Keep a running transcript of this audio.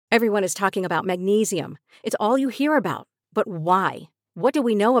Everyone is talking about magnesium. It's all you hear about. But why? What do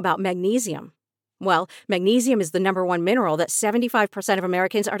we know about magnesium? Well, magnesium is the number one mineral that 75% of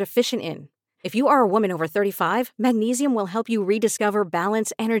Americans are deficient in. If you are a woman over 35, magnesium will help you rediscover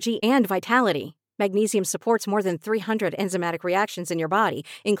balance, energy, and vitality. Magnesium supports more than 300 enzymatic reactions in your body,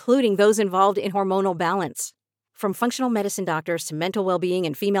 including those involved in hormonal balance. From functional medicine doctors to mental well-being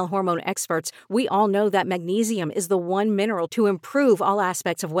and female hormone experts, we all know that magnesium is the one mineral to improve all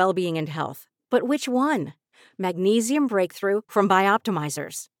aspects of well-being and health. But which one? Magnesium Breakthrough from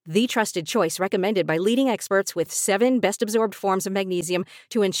Bioptimizers, the trusted choice recommended by leading experts with 7 best-absorbed forms of magnesium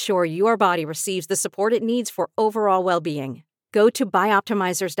to ensure your body receives the support it needs for overall well-being. Go to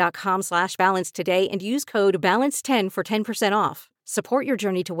bioptimizers.com/balance today and use code BALANCE10 for 10% off. Support your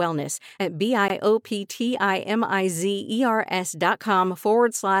journey to wellness at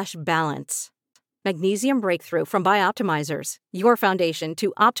bioptimizers.com/balance. Magnesium Breakthrough from Bioptimizers, your foundation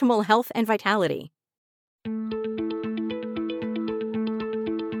to optimal health and vitality.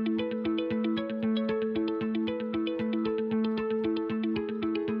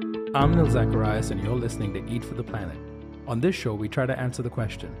 I'm Neil Zacharias, and you're listening to Eat for the Planet. On this show, we try to answer the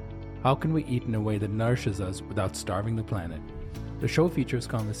question, how can we eat in a way that nourishes us without starving the planet? The show features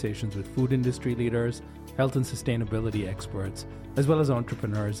conversations with food industry leaders, health and sustainability experts, as well as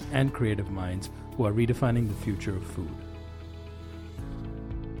entrepreneurs and creative minds who are redefining the future of food.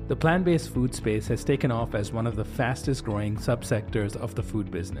 The plant-based food space has taken off as one of the fastest growing subsectors of the food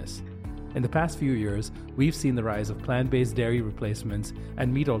business. In the past few years, we've seen the rise of plant-based dairy replacements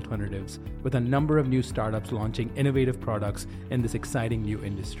and meat alternatives, with a number of new startups launching innovative products in this exciting new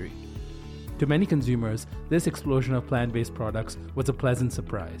industry. To many consumers, this explosion of plant-based products was a pleasant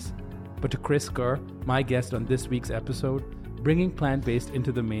surprise. But to Kerr, my guest on this week's episode, bringing plant-based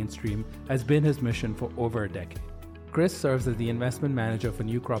into the mainstream has been his mission for over a decade. Chris serves as the investment manager for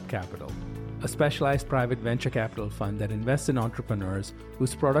New Crop Capital, a specialized private venture capital fund that invests in entrepreneurs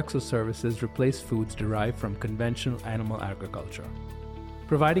whose products or services replace foods derived from conventional animal agriculture.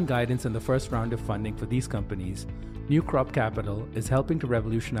 Providing guidance in the first round of funding for these companies, New Crop Capital is helping to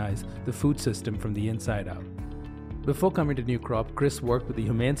revolutionize the food system from the inside out. Before coming to New Crop, Chris worked with the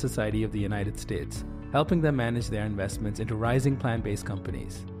Humane Society of the United States, helping them manage their investments into rising plant-based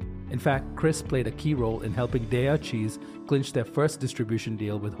companies. In fact, Chris played a key role in helping Daya Cheese clinch their first distribution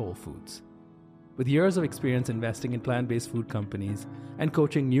deal with Whole Foods. With years of experience investing in plant-based food companies and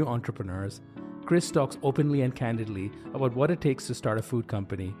coaching new entrepreneurs, Chris talks openly and candidly about what it takes to start a food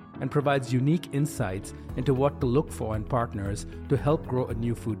company and provides unique insights into what to look for in partners to help grow a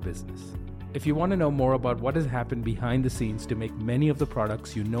new food business. If you want to know more about what has happened behind the scenes to make many of the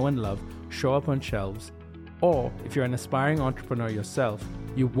products you know and love show up on shelves, or if you're an aspiring entrepreneur yourself,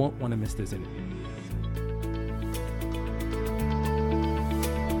 you won't want to miss this interview.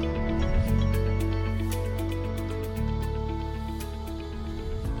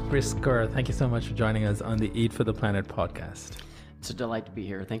 Chris Kerr, thank you so much for joining us on the Eat for the Planet podcast. It's a delight to be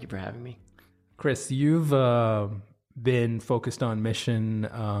here. Thank you for having me. Chris, you've been focused on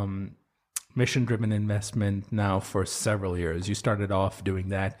mission-driven investment now for several years. You started off doing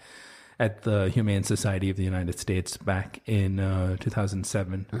that at the Humane Society of the United States back in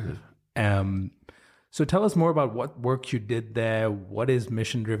 2007. Mm-hmm. So tell us more about what work you did there. What is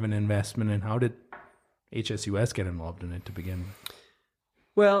mission-driven investment, and how did HSUS get involved in it to begin with?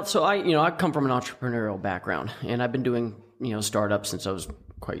 Well, so I come from an entrepreneurial background, and I've been doing, startups since I was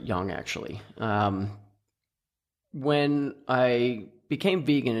quite young, actually. When I became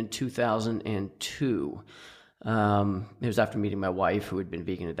vegan in 2002, it was after meeting my wife, who had been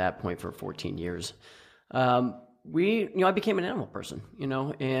vegan at that point for 14 years. I became an animal person,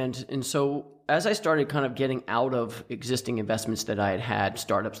 and so as I started kind of getting out of existing investments that I had,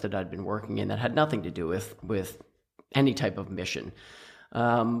 startups that I'd been working in that had nothing to do with any type of mission,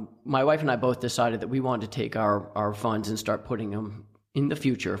 my wife and I both decided that we wanted to take our funds and start putting them in the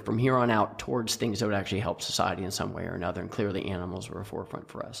future from here on out towards things that would actually help society in some way or another. And clearly animals were a forefront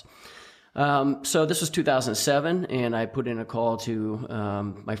for us. So this was 2007, and I put in a call to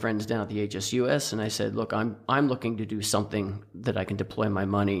my friends down at the HSUS, and I said, look, I'm looking to do something that I can deploy my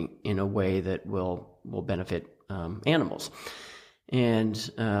money in a way that will benefit animals. And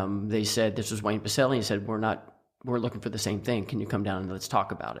they said, this was Wayne Pacelli, he said, we're looking for the same thing. Can you come down and let's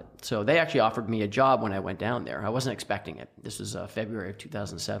talk about it? So they actually offered me a job when I went down there. I wasn't expecting it. This was February of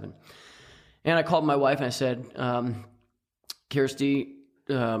 2007. And I called my wife and I said, Kirsty,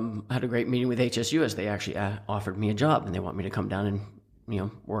 I had a great meeting with HSUS. They actually offered me a job, and they want me to come down and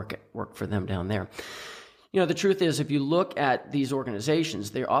work for them down there. The truth is, if you look at these organizations,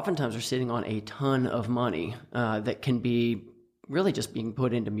 they oftentimes are sitting on a ton of money that can be really just being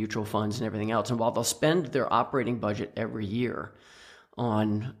put into mutual funds and everything else. And while they'll spend their operating budget every year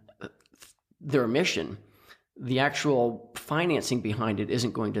on their mission, the actual financing behind it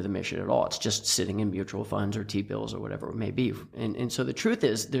isn't going to the mission at all. It's just sitting in mutual funds or T-bills or whatever it may be. And so the truth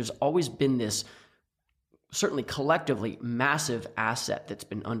is, there's always been this, certainly collectively, massive asset that's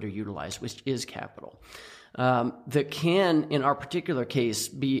been underutilized, which is capital. That can, in our particular case,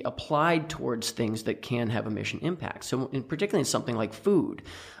 be applied towards things that can have a mission impact. So particularly in something like food,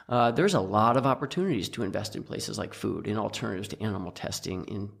 there's a lot of opportunities to invest in places like food, in alternatives to animal testing,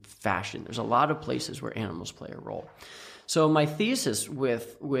 in fashion. There's a lot of places where animals play a role. So my thesis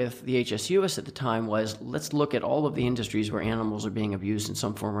with the HSUS at the time was, let's look at all of the industries where animals are being abused in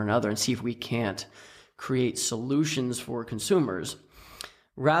some form or another and see if we can't create solutions for consumers,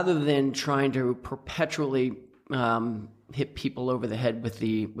 rather than trying to perpetually hit people over the head with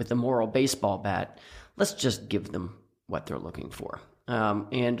the moral baseball bat. Let's just give them what they're looking for.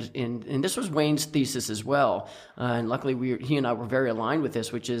 And this was Wayne's thesis as well. And luckily, he and I were very aligned with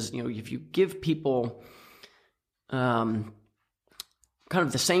this, which is, if you give people kind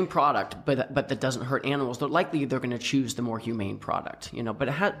of the same product, but that doesn't hurt animals, they're going to choose the more humane product.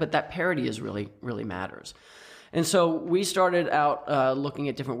 But that parity is really matters. And so we started out looking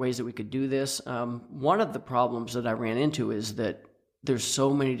at different ways that we could do this. One of the problems that I ran into is that there's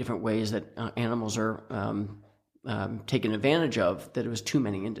so many different ways that animals are taken advantage of that it was too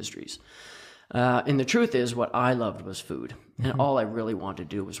many industries. And the truth is, what I loved was food. And all I really wanted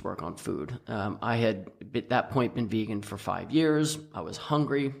to do was work on food. I had, at that point, been vegan for 5 years. I was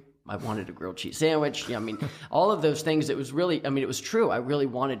hungry. I wanted a grilled cheese sandwich. All of those things, it was true. I really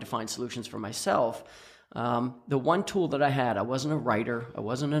wanted to find solutions for myself. The one tool that I had, I wasn't a writer, I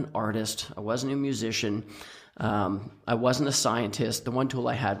wasn't an artist, I wasn't a musician, I wasn't a scientist. The one tool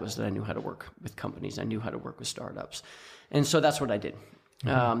I had was that I knew how to work with companies. I knew how to work with startups. And so that's what I did.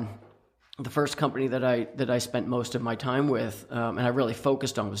 The first company that I spent most of my time with, and I really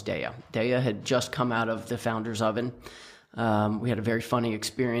focused on, was Daya. Daya had just come out of the founder's oven. We had a very funny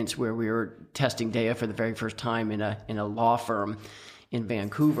experience where we were testing Daya for the very first time in a law firm in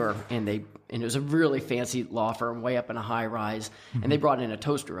Vancouver, and it was a really fancy law firm way up in a high rise, and they brought in a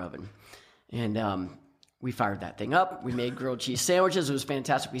toaster oven. And we fired that thing up. We made grilled cheese sandwiches. It was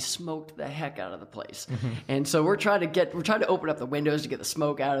fantastic. We smoked the heck out of the place. And so we're trying to open up the windows to get the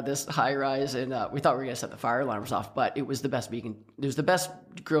smoke out of this high rise, and we thought we were going to set the fire alarms off, but it was the best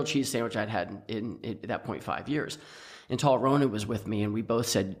grilled cheese sandwich I'd had in at that point 5 years. And Tal Rona was with me, and we both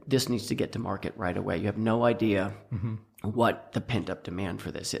said, this needs to get to market right away. You have no idea what the pent-up demand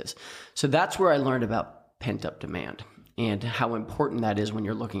for this is. So that's where I learned about pent-up demand and how important that is when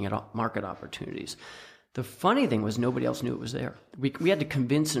you're looking at market opportunities. The funny thing was, nobody else knew it was there. We had to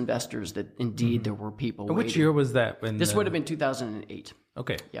convince investors that indeed there were people waiting. Which year was that? This would have been 2008.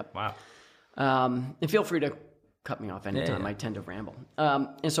 Okay. Yep. Wow. And feel free to cut me off anytime. Yeah. I tend to ramble.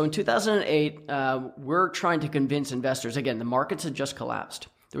 And so in 2008, we're trying to convince investors. Again, the markets had just collapsed.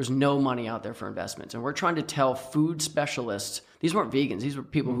 There was no money out there for investments. And we're trying to tell food specialists, these weren't vegans, these were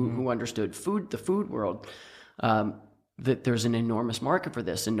people who understood the food world, that there's an enormous market for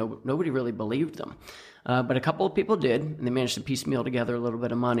this. And nobody really believed them. But a couple of people did, and they managed to piecemeal together a little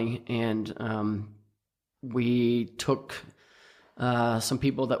bit of money. And we took some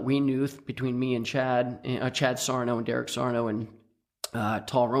people that we knew between me and Chad Sarno and Derek Sarno and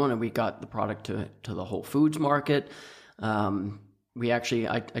Tal Rona. We got the product to the Whole Foods market.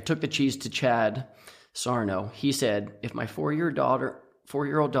 I took the cheese to Chad Sarno. He said, if my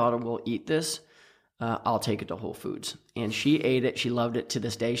 4-year-old daughter will eat this, I'll take it to Whole Foods. And she ate it. She loved it to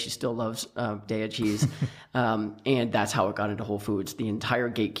this day. She still loves Daya cheese. And that's how it got into Whole Foods. The entire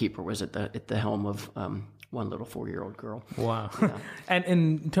gatekeeper was at the helm of one little 4-year-old girl. Wow. Yeah. And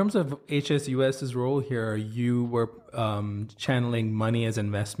in terms of HSUS's role here, you were channeling money as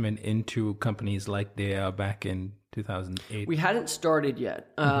investment into companies like Daya back in 2008. We hadn't started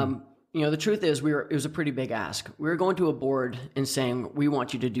yet. The truth is, it was a pretty big ask. We were going to a board and saying, we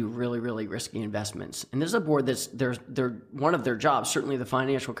want you to do really, really risky investments. And this is a board they're one of their jobs, certainly the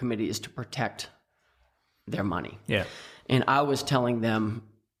financial committee, is to protect their money. Yeah. And I was telling them,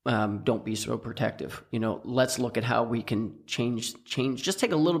 don't be so protective. Let's look at how we can change, just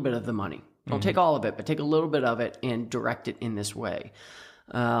take a little bit of the money. Don't take all of it, but take a little bit of it and direct it in this way.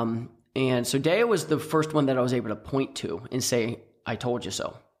 And so Daya was the first one that I was able to point to and say, I told you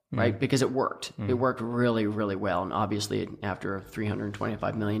so, right? Because it worked. It worked really, really well. And obviously, after a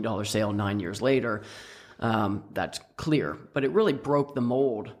 $325 million sale 9 years later, that's clear. But it really broke the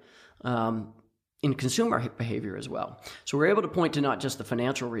mold in consumer behavior as well. So we're able to point to not just the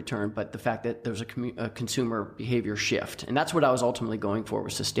financial return, but the fact that there's a consumer behavior shift. And that's what I was ultimately going for,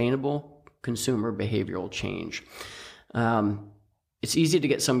 was sustainable consumer behavioral change. It's easy to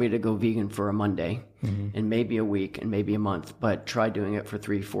get somebody to go vegan for a Monday and maybe a week and maybe a month, but try doing it for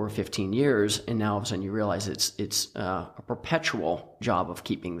 3, 4, 15 years. And now all of a sudden you realize it's a perpetual job of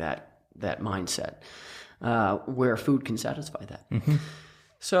keeping that mindset, where food can satisfy that.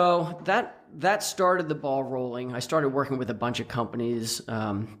 So that started the ball rolling. I started working with a bunch of companies.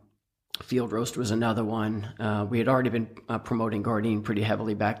 Field Roast was another one. We had already been promoting Gardein pretty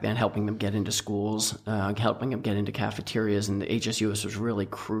heavily back then, helping them get into schools, helping them get into cafeterias, and the HSUS was really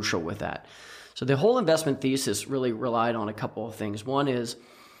crucial with that. So the whole investment thesis really relied on a couple of things. One is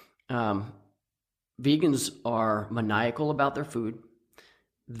vegans are maniacal about their food.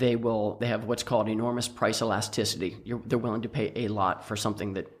 They have what's called enormous price elasticity. They're willing to pay a lot for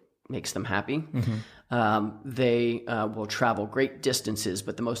something that makes them happy. They will travel great distances,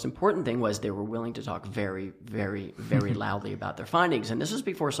 but the most important thing was they were willing to talk very, very, very loudly about their findings. And this is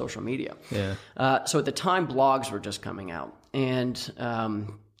before social media. So at the time, blogs were just coming out, and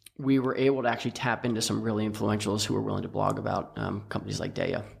we were able to actually tap into some really influentials who were willing to blog about companies like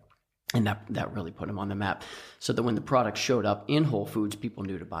Daya. And that really put them on the map, so that when the product showed up in Whole Foods, people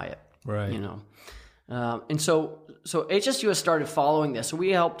knew to buy it. Right. And so HSUS started following this. So we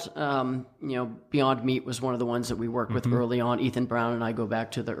helped, Beyond Meat was one of the ones that we worked with early on. Ethan Brown and I go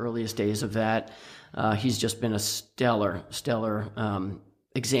back to the earliest days of that. He's just been a stellar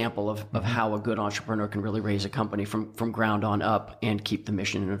example of how a good entrepreneur can really raise a company from ground on up and keep the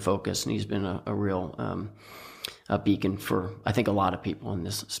mission in focus. And he's been a real a beacon for, I think, a lot of people in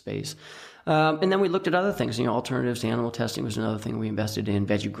this space. And then we looked at other things. Alternatives to animal testing was another thing we invested in.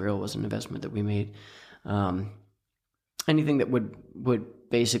 Veggie Grill was an investment that we made. Anything that would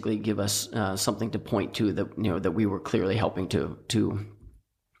basically give us something to point to that we were clearly helping to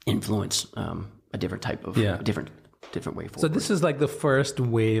influence a different type of a different way forward. So this is like the first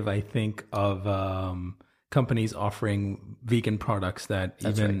wave, I think, of companies offering vegan products that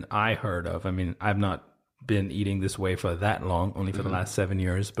I heard of. I mean, I've not been eating this way for that long, only for the last 7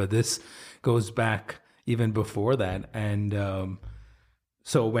 years, but this goes back even before that. And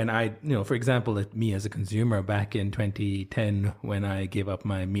so when I, for example, me as a consumer back in 2010, when I gave up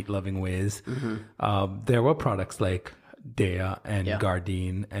my meat-loving ways, there were products like Daya and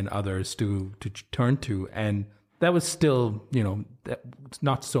Gardein and others to turn to, and that was still,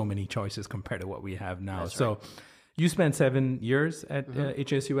 not so many choices compared to what we have now. That's so right. You spent 7 years at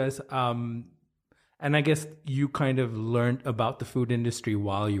HSUS. And I guess you kind of learned about the food industry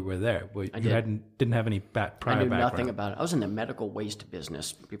while you were there. Didn't have any prior background. I knew nothing about it. I was in the medical waste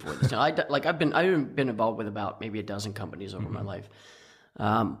business before this. I've been involved with about maybe a dozen companies over my life.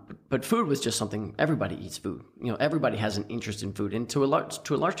 But food was just something. Everybody eats food. Everybody has an interest in food, and to a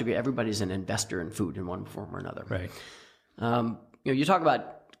large degree, everybody's an investor in food in one form or another. Right. You talk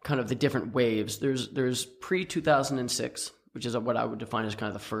about kind of the different waves. There's pre-2006. Which is what I would define as kind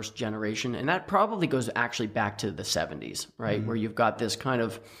of the first generation. And that probably goes actually back to the 70s, right? Where you've got this kind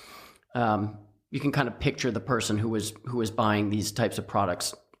of, you can kind of picture the person who was buying these types of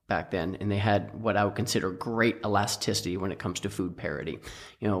products back then. And they had what I would consider great elasticity when it comes to food parity.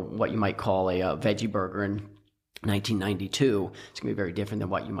 What you might call a veggie burger in 1992. It's going to be very different than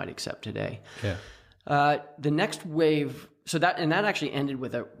what you might accept today. Yeah. The next wave... So that actually ended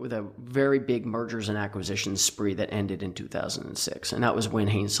with a very big mergers and acquisitions spree that ended in 2006, and that was when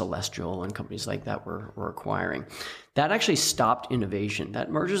Hain Celestial and companies like that were acquiring. That actually stopped innovation. That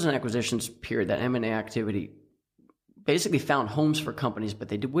mergers and acquisitions period, that M&A activity, basically found homes for companies, but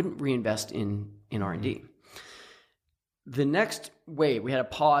they wouldn't reinvest in R&D. The next wave, we had a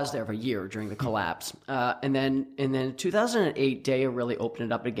pause there for a year during the collapse. And then in 2008, Daya really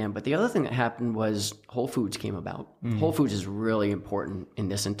opened it up again. But the other thing that happened was Whole Foods came about. Whole Foods is really important in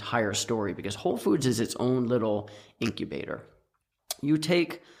this entire story because Whole Foods is its own little incubator. You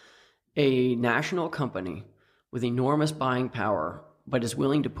take a national company with enormous buying power, but is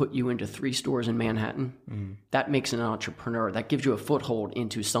willing to put you into 3 stores in Manhattan, that makes an entrepreneur. That gives you a foothold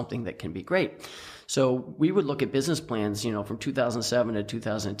into something that can be great. So we would look at business plans, from 2007 to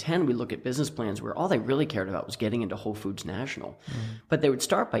 2010, we look at business plans where all they really cared about was getting into Whole Foods National. But they would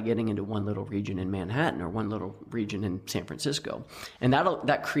start by getting into one little region in Manhattan or one little region in San Francisco. And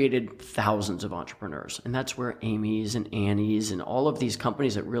that created thousands of entrepreneurs. And that's where Amy's and Annie's and all of these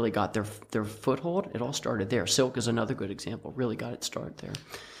companies that really got their foothold, it all started there. Silk is another good example, really got its start there.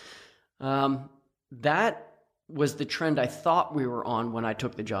 That was the trend I thought we were on when I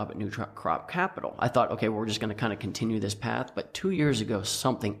took the job at New Crop Capital. I thought, okay, we're just going to kind of continue this path. But 2 years ago,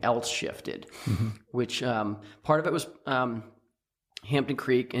 something else shifted, which part of it was Hampton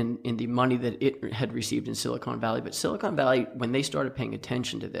Creek and the money that it had received in Silicon Valley. But Silicon Valley, when they started paying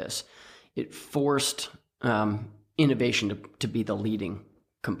attention to this, it forced innovation to be the leading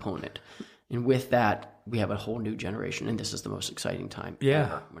component. And with that, we have a whole new generation, and this is the most exciting time.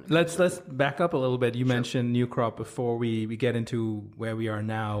 Yeah. Let's back up a little bit. You mentioned New Crop before we get into where we are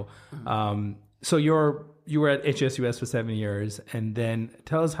now. So you were at HSUS for 7 years, and then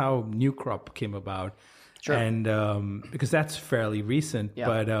tell us how New Crop came about. Sure. And because that's fairly recent, Yeah.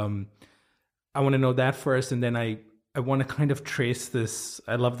 but I want to know that first, and then I want to kind of trace this.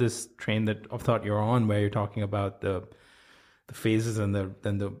 I love this train that of thought you're on, where you're talking about the phases and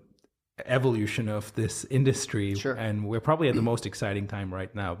the evolution of this industry. Sure. And we're probably at the most exciting time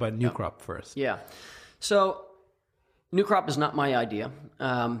right now, but New Crop first. Yeah. So New Crop is not my idea.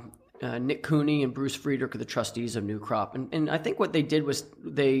 Nick Cooney and Bruce Friedrich are the trustees of New Crop. And I think what they did was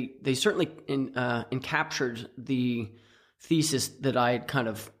they certainly encaptured the thesis that I had kind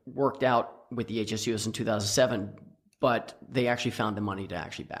of worked out with the HSUS in 2007, but they actually found the money to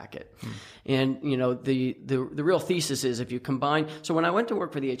actually back it. And, you know, the real thesis is if you combine, so when I went to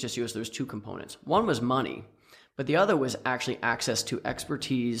work for the HSUS, there was two components. One was money, but the other was actually access to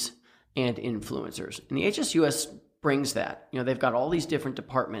expertise and influencers. And the HSUS brings that. You know, they've got all these different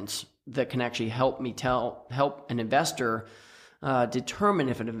departments that can actually help an investor determine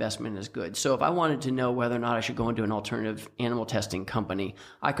if an investment is good. So if I wanted to know whether or not I should go into an alternative animal testing company,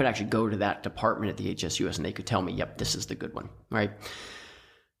 I could actually go to that department at the HSUS and they could tell me, yep, this is the good one, right?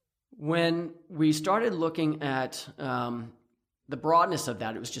 When we started looking at the broadness of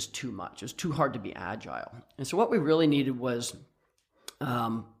that, it was just too much. It was too hard to be agile. And so what we really needed was,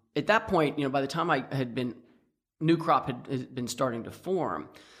 at that point, you know, by the time New Crop had been starting to form,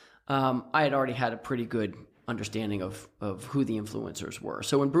 I had already had a pretty good understanding of who the influencers were.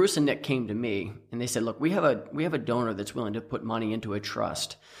 So when Bruce and Nick came to me and they said, look, we have a donor that's willing to put money into a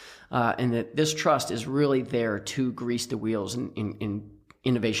trust, and that this trust is really there to grease the wheels in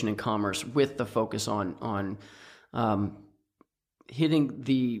innovation and commerce with the focus on hitting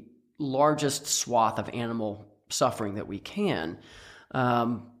the largest swath of animal suffering that we can.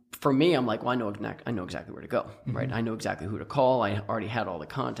 For me, I'm like, well, I know exactly where to go, right? I know exactly who to call. I already had all the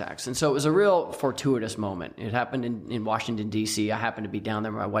contacts. And so it was a real fortuitous moment. It happened in Washington, D.C. I happened to be down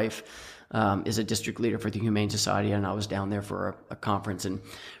there. My wife is a district leader for the Humane Society, and I was down there for a conference. And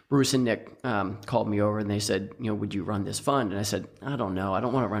Bruce and Nick called me over, and they said, you know, would you run this fund? And I said, I don't know. I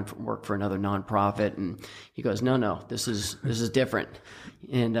don't want to work for another nonprofit. And he goes, no, this is different.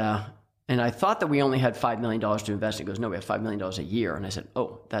 And I thought that we only had $5 million to invest. He goes, no, we have $5 million a year. And I said,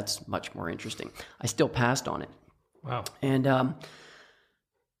 oh, that's much more interesting. I still passed on it. Wow. And I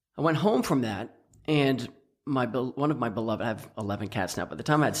went home from that, and one of my beloved, I have 11 cats now, but at the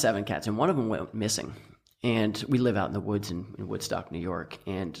time I had 7 cats, and one of them went missing. And we live out in the woods in Woodstock, New York.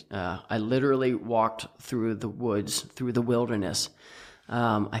 And I literally walked through the woods, through the wilderness.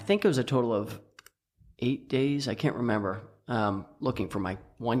 I think it was a total of 8 days. I can't remember. Looking for my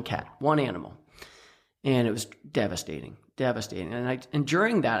one cat, one animal. And it was devastating. And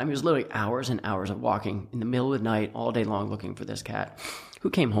during that, I mean, it was literally hours and hours of walking in the middle of the night, all day long, looking for this cat,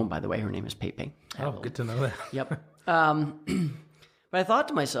 who came home, by the way. Her name is Pepe. Oh, good to know that. Yep. But I thought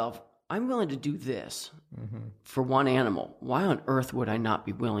to myself, I'm willing to do this for one animal. Why on earth would I not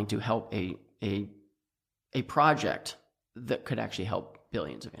be willing to help a project that could actually help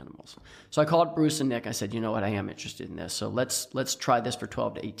billions of animals? So I called Bruce and Nick. I said, you know what, I am interested in this. So let's try this for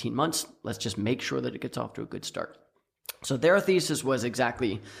 12 to 18 months. Let's just make sure that it gets off to a good start. So their thesis was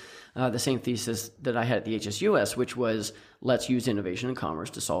exactly the same thesis that I had at the HSUS, which was, let's use innovation and commerce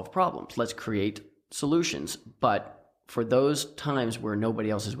to solve problems. Let's create solutions. But for those times where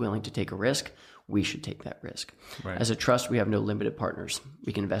nobody else is willing to take a risk, we should take that risk. Right. As a trust, we have no limited partners.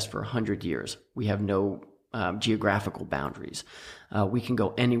 We can invest for 100 years. We have no geographical boundaries. We can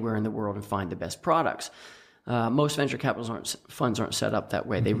go anywhere in the world and find the best products. Most venture capital funds aren't set up that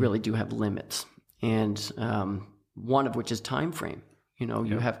way. They really do have limits, and one of which is time frame. You know,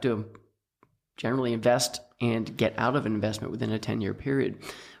 you have to generally invest and get out of an investment within a 10-year period.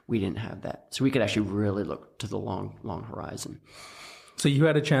 We didn't have that, so we could actually really look to the long horizon. So you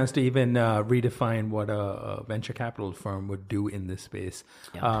had a chance to even redefine what a venture capital firm would do in this space.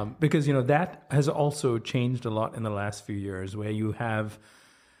 Yeah. Because, you know, that has also changed a lot in the last few years, where you have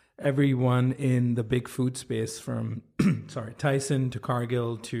everyone in the big food space from, Tyson to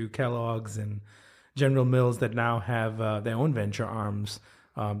Cargill to Kellogg's and General Mills that now have their own venture arms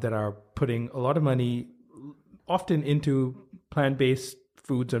that are putting a lot of money often into plant-based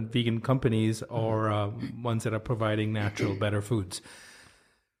foods and vegan companies or ones that are providing natural, better foods.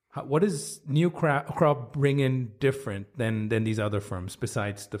 What does New Crop bring in different than these other firms,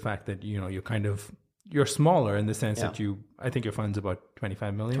 besides the fact that, you're smaller in the sense that I think your fund's about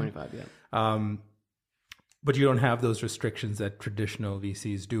 25 million? 25, yeah. But you don't have those restrictions that traditional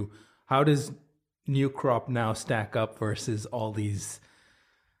VCs do. How does New Crop now stack up versus all these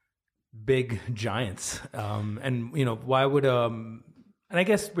big giants? Why would and I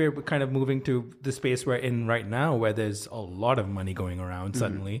guess we're kind of moving to the space we're in right now, where there's a lot of money going around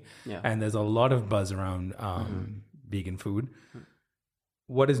suddenly, and there's a lot of buzz around vegan food.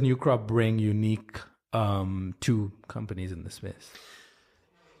 What does New Crop bring unique to companies in the space?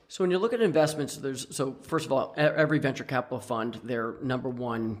 So when you look at investments, first of all, every venture capital fund, their number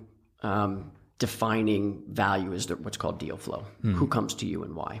one defining value is what's called deal flow. Who comes to you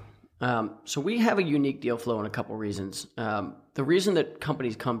and why? So we have a unique deal flow in a couple reasons. The reason that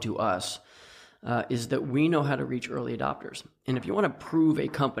companies come to us is that we know how to reach early adopters. And if you want to prove a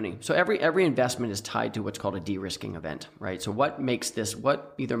company, so every investment is tied to what's called a de-risking event, right? So what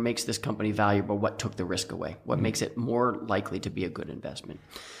either makes this company valuable, what took the risk away, what makes it more likely to be a good investment.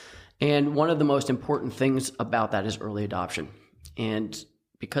 And one of the most important things about that is early adoption. And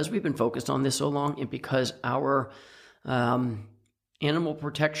because we've been focused on this so long, and because our animal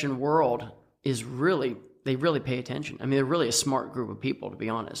protection world they really pay attention. I mean, they're really a smart group of people, to be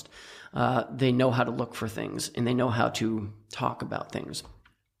honest. They know how to look for things, and they know how to talk about things.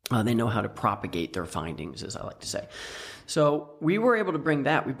 They know how to propagate their findings, as I like to say. So we were able to bring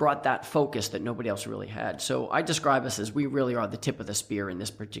that. We brought that focus that nobody else really had. So I describe us as we really are the tip of the spear in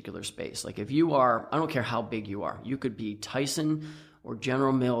this particular space. Like if you are, I don't care how big you are, you could be Tyson or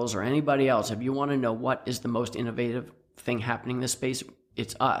General Mills or anybody else. If you want to know what is the most innovative thing happening in this space,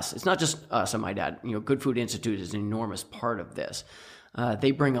 it's us. It's not just us, I might add. Good Food Institute is an enormous part of this.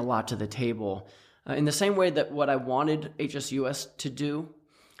 They bring a lot to the table. In the same way that what I wanted HSUS to do,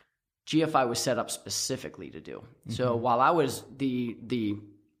 GFI was set up specifically to do. Mm-hmm. So while I was the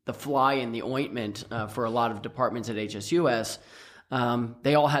fly in the ointment for a lot of departments at HSUS,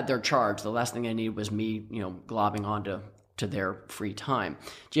 they all had their charge. The last thing I needed was me, globbing onto their free time.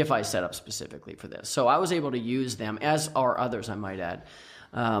 GFI is set up specifically for this. So I was able to use them, as are others, I might add,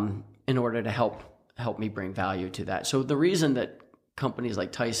 in order to help me bring value to that. So the reason that companies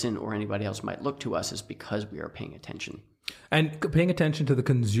like Tyson or anybody else might look to us is because we are paying attention. And paying attention to the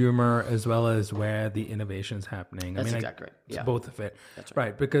consumer as well as where the innovation is happening. That's exactly right. It's both of it. That's right.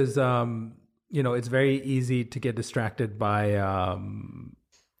 Right, because it's very easy to get distracted by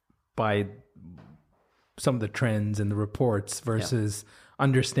some of the trends and the reports versus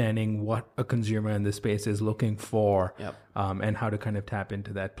understanding what a consumer in this space is looking for, and how to kind of tap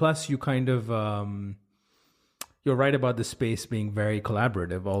into that. Plus, you kind of you're right about the space being very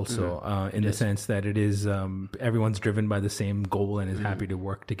collaborative also, in the sense that it is everyone's driven by the same goal and is happy to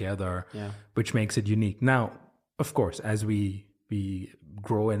work together, which makes it unique. Now, of course, as we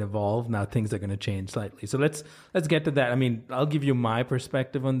grow and evolve, now things are going to change slightly. So let's get to that. I mean, I'll give you my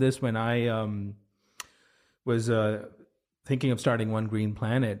perspective on this. When I was thinking of starting One Green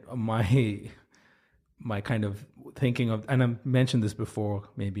Planet, my kind of thinking of, and I mentioned this before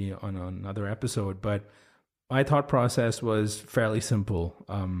maybe on another episode, but my thought process was fairly simple.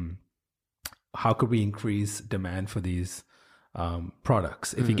 How could we increase demand for these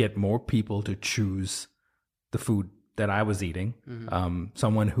products? If you get more people to choose the food that I was eating,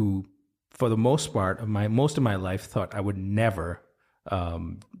 someone who, for the most part of most of my life, thought I would never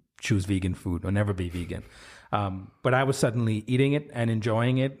choose vegan food or never be vegan. But I was suddenly eating it and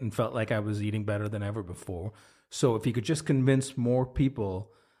enjoying it and felt like I was eating better than ever before. So if you could just convince more people,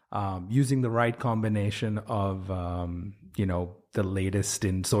 using the right combination of, the latest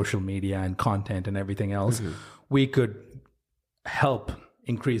in social media and content and everything else, we could help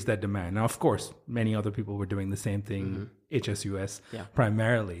increase that demand. Now, of course, many other people were doing the same thing, HSUS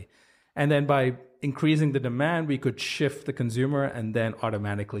primarily. And then by increasing the demand, we could shift the consumer, and then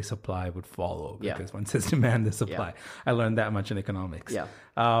automatically supply would follow, because once there's demand, there's supply. I learned that much in economics.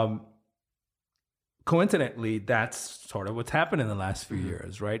 Coincidentally, that's sort of what's happened in the last few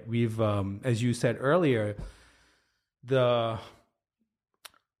years, right? We've, as you said earlier, the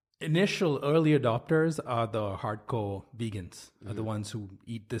initial early adopters are the hardcore vegans, are the ones who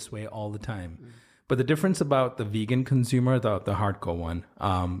eat this way all the time. But the difference about the vegan consumer, the hardcore one,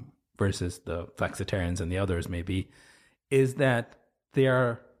 versus the flexitarians and the others maybe, is that they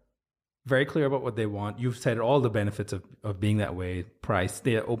are very clear about what they want. You've said all the benefits of being that way. Price,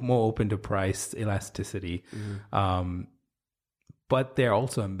 they're more open to price elasticity, but they're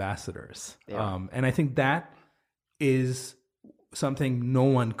also ambassadors. And I think that is something no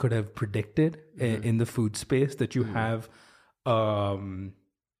one could have predicted in the food space, that you have a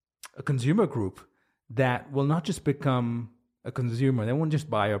consumer group that will not just become a consumer. They won't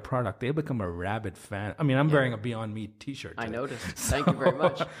just buy a product. They'll become a rabid fan. I mean, I'm wearing a Beyond Meat t-shirt today. I noticed. Thank you very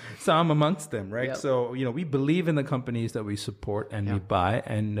much. So I'm amongst them, right? Yep. So, we believe in the companies that we support and we buy,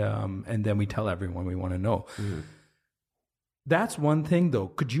 and then we tell everyone we want to know. That's one thing, though.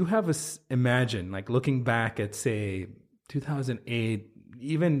 Could you have us imagine, like looking back at, say, 2008,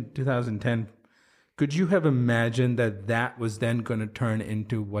 even 2010, could you have imagined that was then going to turn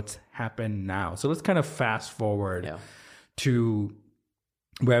into what's happened now? So let's kind of fast forward to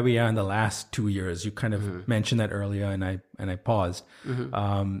where we are in the last 2 years. You kind of mentioned that earlier, and I paused.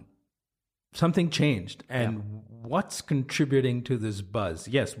 Something changed, and what's contributing to this buzz?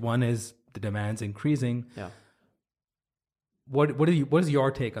 Yes, one is the demand's increasing. What is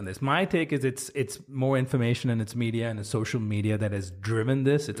your take on this? My take is it's more information, and it's media and it's social media that has driven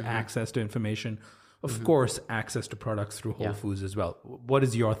this. It's access to information. Of course, access to products through Whole Foods as well. What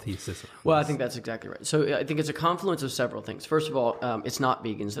is your thesis? Well, I think that's exactly right. So I think it's a confluence of several things. First of all, it's not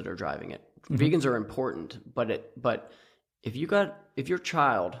vegans that are driving it. Vegans are important, but if your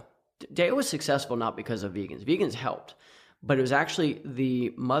child, Daya was successful not because of vegans. Vegans helped, but it was actually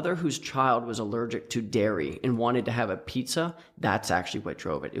the mother whose child was allergic to dairy and wanted to have a pizza. That's actually what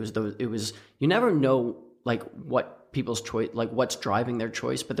drove it. It was you never know like what people's choice, like what's driving their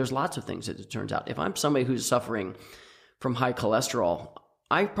choice, but there's lots of things that it turns out. If I'm somebody who's suffering from high cholesterol,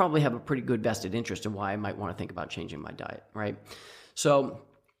 I probably have a pretty good vested interest in why I might want to think about changing my diet, right? So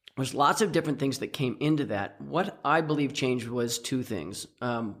there's lots of different things that came into that. What I believe changed was two things.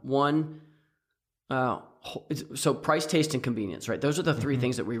 One, so price, taste, and convenience, right? Those are the three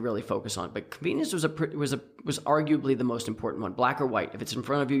things that we really focus on. But convenience was arguably the most important one. Black or white. If it's in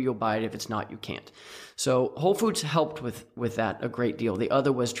front of you, you'll buy it. If it's not, you can't. So Whole Foods helped with that a great deal. The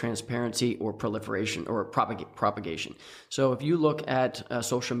other was transparency or proliferation or propagation. So if you look at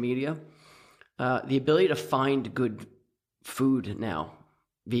social media, the ability to find good food now,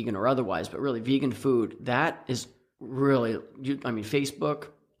 vegan or otherwise, but really vegan food, that is really, Facebook,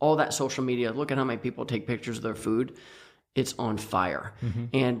 all that social media, look at how many people take pictures of their food. It's on fire.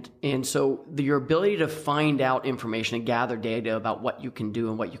 And so your ability to find out information and gather data about what you can do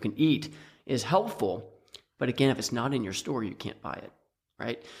and what you can eat is helpful. But again, if it's not in your store, you can't buy it,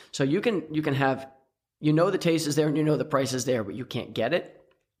 right? So you can have, the taste is there and the price is there, but you can't get it.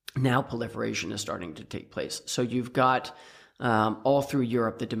 Now proliferation is starting to take place. So you've got all through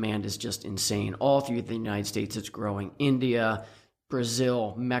Europe, the demand is just insane. All through the United States, it's growing. India,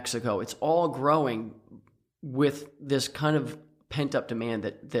 Brazil, Mexico, it's all growing with this kind of pent-up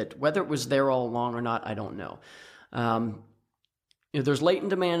demand that whether it was there all along or not, I don't know. There's latent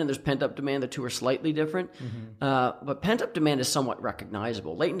demand and there's pent-up demand. The two are slightly different. But pent-up demand is somewhat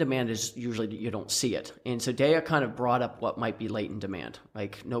recognizable. Latent demand is usually you don't see it. And so Daya kind of brought up what might be latent demand.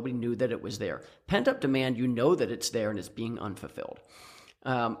 Like nobody knew that it was there. Pent-up demand, you know that it's there and it's being unfulfilled.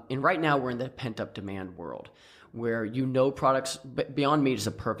 And right now we're in the pent-up demand world, where products, Beyond Meat is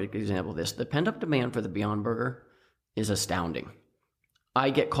a perfect example of this. The pent-up demand for the Beyond Burger is astounding. I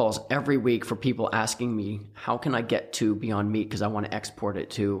get calls every week for people asking me, how can I get to Beyond Meat because I want to export it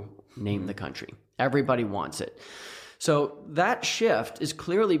to name the country. Everybody wants it. So that shift is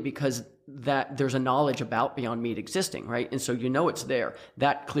clearly because that there's a knowledge about Beyond Meat existing, right? And so it's there.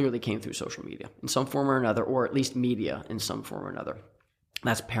 That clearly came through social media in some form or another, or at least media in some form or another.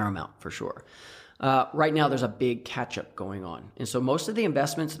 That's paramount for sure. Right now, there's a big catch-up going on. And so most of the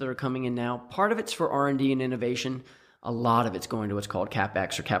investments that are coming in now, part of it's for R&D and innovation. A lot of it's going to what's called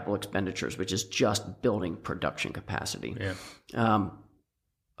CapEx or capital expenditures, which is just building production capacity.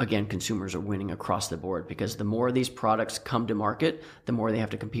 Again, consumers are winning across the board because the more these products come to market, the more they have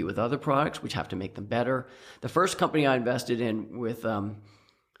to compete with other products, which have to make them better. The first company I invested in with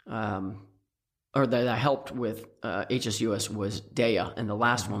or that I helped with HSUS was Daya, and the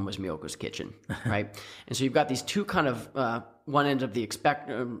last one was Miyoko's Kitchen, right? And so you've got these two kind of one end of the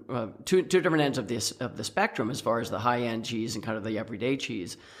spectrum, two different ends of the spectrum as far as the high end cheese and kind of the everyday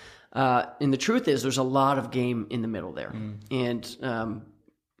cheese. And the truth is, there's a lot of game in the middle there, and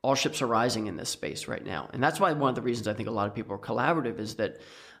all ships are rising in this space right now. And that's why one of the reasons I think a lot of people are collaborative is that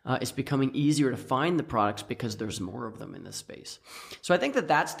it's becoming easier to find the products because there's more of them in this space. So I think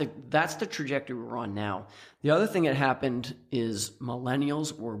that's the trajectory we're on now. The other thing that happened is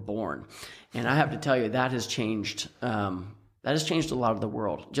millennials were born, and I have to tell you that has changed. That has changed a lot of the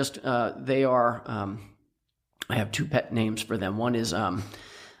world. Just they are. I have two pet names for them. One is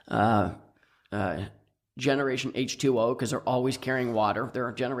Generation H2O because they're always carrying water.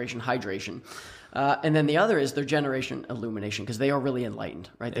 They're Generation Hydration. And then the other is their generation illumination, because they are really enlightened,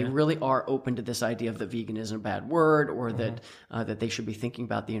 right? They really are open to this idea of that vegan isn't a bad word, or that they should be thinking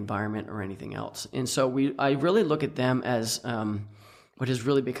about the environment or anything else. And so I really look at them as what has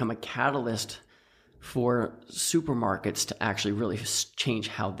really become a catalyst for supermarkets to actually really change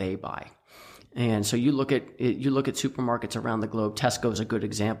how they buy. And so you look at supermarkets around the globe. Tesco is a good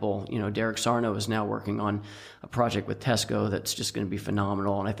example. Derek Sarno is now working on a project with Tesco that's just going to be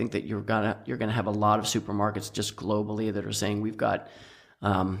phenomenal. And I think that you're gonna have a lot of supermarkets just globally that are saying we've got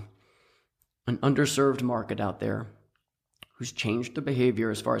an underserved market out there who's changed the behavior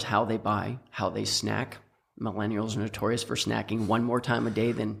as far as how they buy, how they snack. Millennials are notorious for snacking one more time a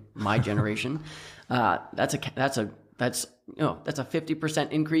day than my generation. That's a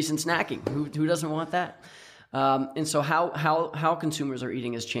 50% increase in snacking. Who doesn't want that? And so how consumers are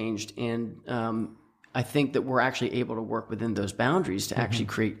eating has changed. And I think that we're actually able to work within those boundaries to actually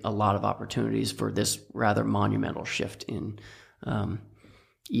create a lot of opportunities for this rather monumental shift in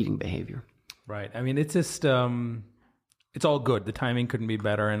eating behavior. Right. I mean, it's just, it's all good. The timing couldn't be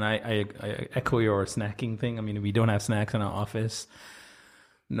better. And I echo your snacking thing. I mean, if we don't have snacks in our office,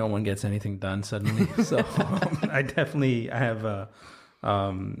 no one gets anything done suddenly. So I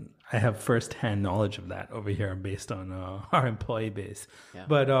have firsthand knowledge of that over here based on our employee base. Yeah.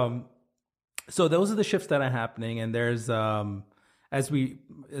 But so those are the shifts that are happening, and there's as we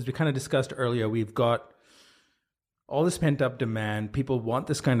kind of discussed earlier, we've got all this pent up demand. People want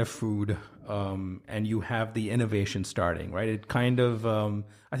this kind of food, and you have the innovation starting, right? It kind of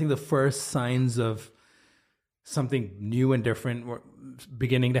I think the first signs of something new and different were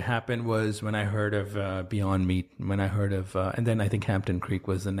beginning to happen was when I heard of Beyond Meat, when I heard of, and then I think Hampton Creek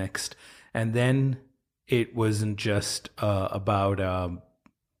was the next. And then it wasn't just about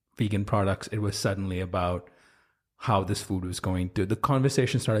vegan products. It was suddenly about how this food was going to, the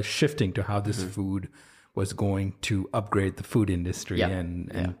conversation started shifting to how this food was going to upgrade the food industry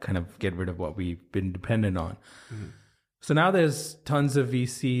and kind of get rid of what we've been dependent on. So now there's tons of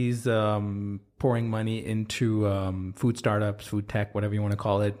VCs pouring money into food startups, food tech, whatever you want to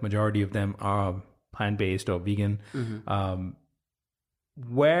call it. Majority of them are plant-based or vegan.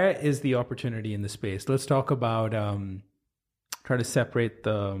 Where is the opportunity in the space? Let's talk about try to separate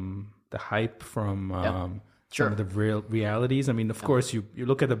the hype from some of the real realities. I mean, of course, you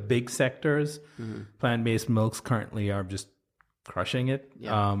look at the big sectors. Plant-based milks currently are just crushing it,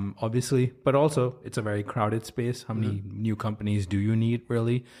 obviously, but also it's a very crowded space. How many new companies do you need,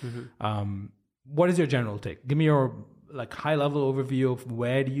 really? What is your general take? Give me your high level overview of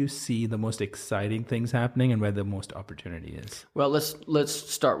where do you see the most exciting things happening and where the most opportunity is. Well, let's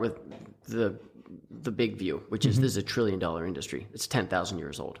start with the big view, which is this is $1 trillion industry. It's 10,000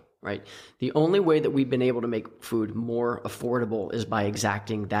 years old, right? The only way that we've been able to make food more affordable is by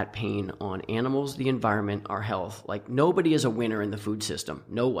exacting that pain on animals, the environment, our health. Like, nobody is a winner in the food system.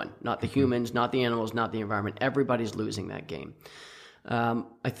 No one. Not the humans, not the animals, not the environment. Everybody's losing that game.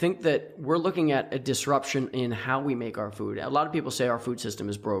 I think that we're looking at a disruption in how we make our food. A lot of people say our food system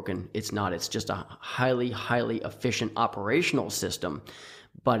is broken. It's not. It's just a highly, highly efficient operational system,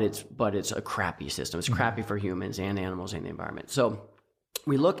 but it's a crappy system. It's crappy for humans and animals and the environment. So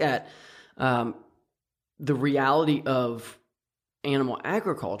we look at the reality of animal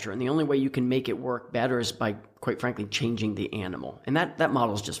agriculture, and the only way you can make it work better is by, quite frankly, changing the animal. And that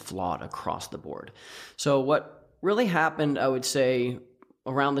model is just flawed across the board. So what really happened, I would say,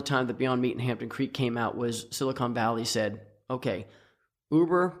 around the time that Beyond Meat and Hampton Creek came out was Silicon Valley said, okay,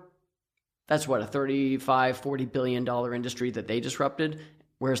 Uber, that's what, a $35-40 billion industry that they disrupted.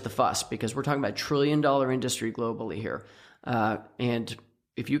 Where's the fuss? Because we're talking about $1 trillion industry globally here. And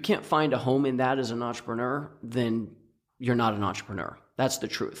if you can't find a home in that as an entrepreneur, then you're not an entrepreneur. That's the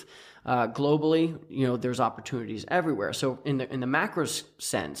truth. Globally, there's opportunities everywhere. So in the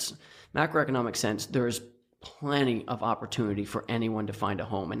macroeconomic sense, there's plenty of opportunity for anyone to find a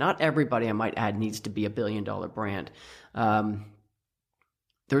home. And not everybody, I might add, needs to be a $1 billion brand.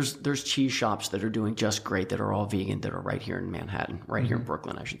 There's cheese shops that are doing just great that are all vegan that are right here in Manhattan, right here in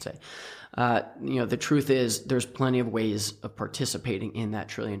Brooklyn, I should say. The truth is there's plenty of ways of participating in that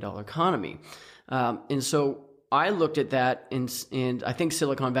 $1 trillion economy. And so I looked at that, and I think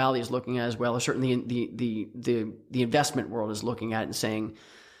Silicon Valley is looking at it as well, or certainly the investment world is looking at it and saying,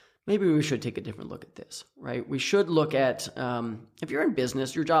 maybe we should take a different look at this, right? We should look at, if you're in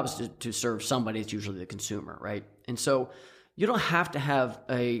business, your job is to serve somebody. It's usually the consumer, right? And so you don't have to have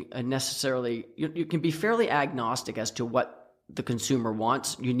a necessarily, you can be fairly agnostic as to what the consumer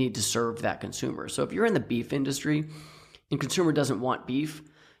wants. You need to serve that consumer. So if you're in the beef industry and consumer doesn't want beef,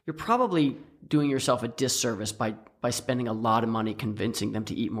 you're probably doing yourself a disservice by spending a lot of money convincing them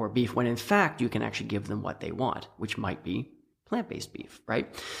to eat more beef, when in fact you can actually give them what they want, which might be plant-based beef,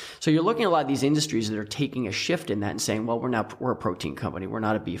 right? So you're looking at a lot of these industries that are taking a shift in that and saying, well, we're a protein company. We're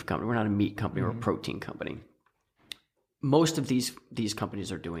not a beef company. We're not a meat company. We're a protein company. Most of these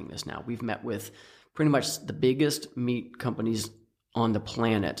companies are doing this now. We've met with pretty much the biggest meat companies on the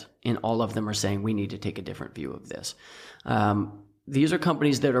planet, and all of them are saying we need to take a different view of this. These are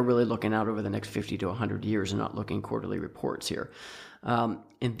companies that are really looking out over the next 50 to 100 years and not looking quarterly reports here.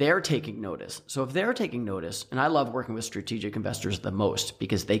 And they're taking notice. So if they're taking notice, and I love working with strategic investors the most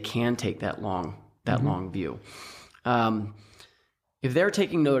because they can take that long view. If they're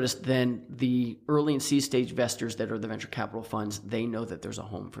taking notice, then the early and seed stage investors that are the venture capital funds, they know that there's a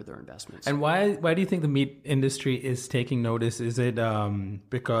home for their investments. And why do you think the meat industry is taking notice? Is it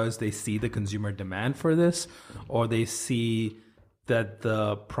because they see the consumer demand for this, or they see that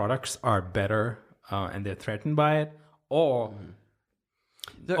the products are better and they're threatened by it, or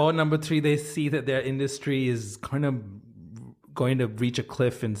number three, they see that their industry is kind of going to reach a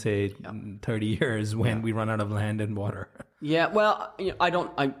cliff in, say, 30 years when we run out of land and water? Yeah, well,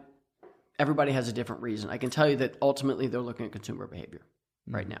 everybody has a different reason. I can tell you that ultimately they're looking at consumer behavior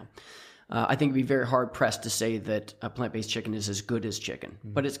right now. I think it'd be very hard pressed to say that plant-based chicken is as good as chicken,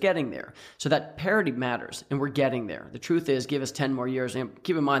 but it's getting there. So that parity matters, and we're getting there. The truth is, give us 10 more years. And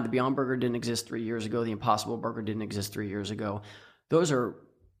keep in mind, the Beyond Burger didn't exist 3 years ago. The Impossible Burger didn't exist 3 years ago. Those are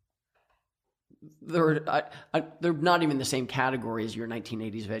they're not even the same category as your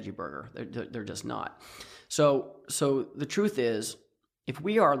 1980s veggie burger. They're just not. So the truth is, if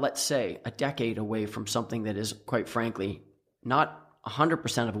we are, let's say, a decade away from something that is, quite frankly, not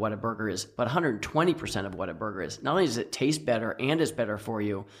 100% of what a burger is, but 120% of what a burger is. Not only does it taste better and is better for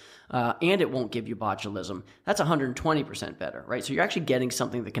you, and it won't give you botulism, that's 120% better, right? So you're actually getting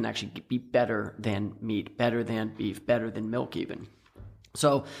something that can actually be better than meat, better than beef, better than milk even.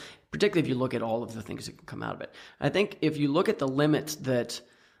 So particularly if you look at all of the things that can come out of it. I think if you look at the limits that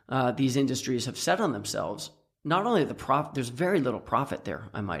these industries have set on themselves, not only the profit, there's very little profit there,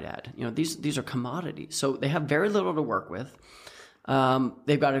 I might add. These are commodities. So they have very little to work with.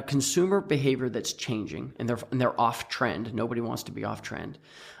 They've got a consumer behavior that's changing, and they're off trend. Nobody wants to be off trend.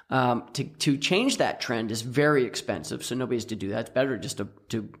 To change that trend is very expensive, so nobody's to do that. It's better just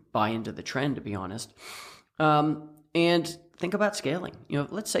to buy into the trend, to be honest. And think about scaling.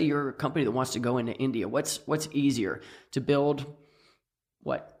 Let's say you're a company that wants to go into India. What's easier, to build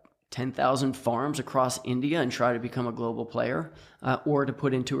 10,000 farms across India and try to become a global player, or to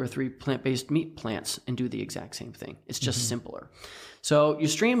put in 2 or 3 plant-based meat plants and do the exact same thing? It's just simpler. So you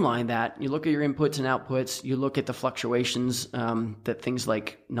streamline that. You look at your inputs and outputs. You look at the fluctuations that things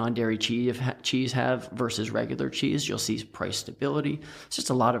like non-dairy cheese have versus regular cheese. You'll see price stability. It's just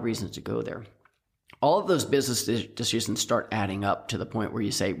a lot of reasons to go there. All of those business decisions start adding up to the point where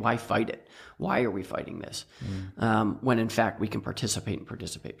you say, why fight it? Why are we fighting this? When in fact we can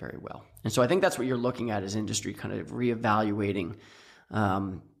participate very well. And so I think that's what you're looking at as industry kind of reevaluating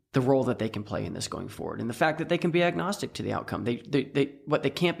the role that they can play in this going forward. And the fact that they can be agnostic to the outcome. What they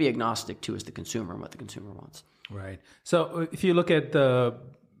can't be agnostic to is the consumer and what the consumer wants. Right. So if you look at the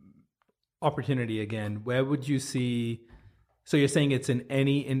opportunity again, where would you see... So you're saying it's in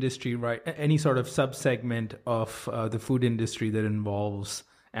any industry, right? Any sort of subsegment of the food industry that involves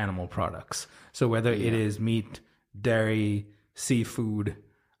animal products. So whether it is meat, dairy, seafood,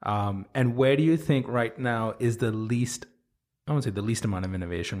 and where do you think right now is the least, I won't say the least amount of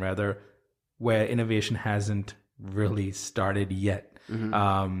innovation, rather, where innovation hasn't really started yet?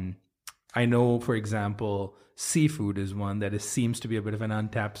 I know, for example, seafood is one that seems to be a bit of an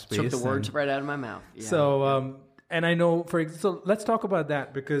untapped space. Took the words right out of my mouth. Yeah. So... And I know, so let's talk about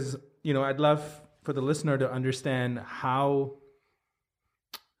that, because, I'd love for the listener to understand how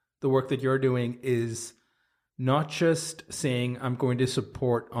the work that you're doing is not just saying, I'm going to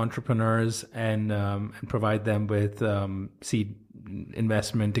support entrepreneurs and provide them with seed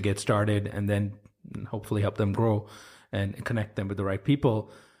investment to get started, and then hopefully help them grow and connect them with the right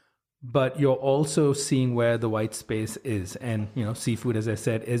people. But you're also seeing where the white space is. And, seafood, as I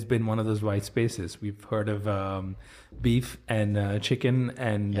said, has been one of those white spaces. We've heard of beef and chicken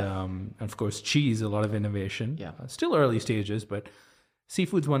and, of course, cheese, a lot of innovation. Yeah. Still early stages, but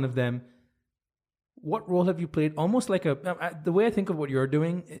seafood's one of them. What role have you played? Almost like the way I think of what you're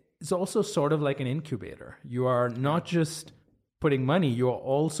doing is also sort of like an incubator. You are not just putting money, you're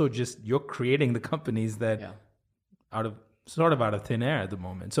also you're creating the companies that out of thin air at the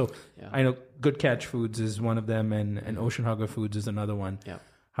moment. So I know Good Catch Foods is one of them, and Ocean Hugger Foods is another one. Yeah.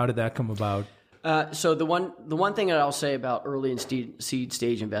 How did that come about? So the one thing that I'll say about early and seed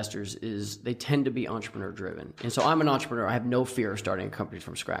stage investors is they tend to be entrepreneur driven. And so I'm an entrepreneur. I have no fear of starting a company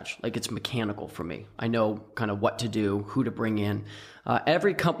from scratch. Like, it's mechanical for me. I know kind of what to do, who to bring in.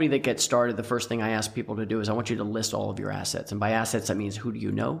 Every company that gets started, the first thing I ask people to do is I want you to list all of your assets. And by assets, that means who do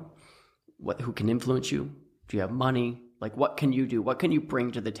you know? Who can influence you? Do you have money? Like, what can you do? What can you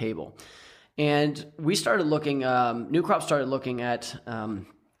bring to the table? And we started looking, New Crop started looking at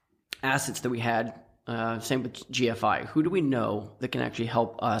assets that we had, same with GFI. Who do we know that can actually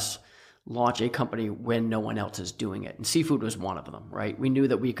help us launch a company when no one else is doing it? And seafood was one of them, right? We knew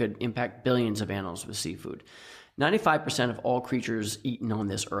that we could impact billions of animals with seafood. 95% of all creatures eaten on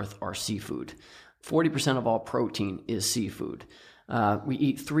this earth are seafood. 40% of all protein is seafood. We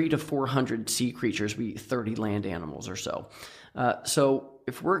eat 300 to 400 sea creatures. We eat 30 land animals or so. So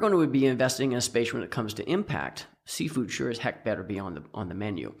if we're going to be investing in a space when it comes to impact, seafood sure as heck better be on the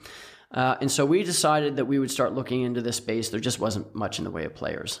menu. And so we decided that we would start looking into this space. There just wasn't much in the way of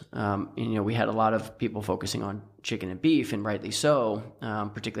players. We had a lot of people focusing on chicken and beef, and rightly so,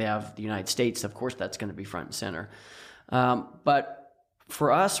 particularly out of the United States. Of course, that's going to be front and center. But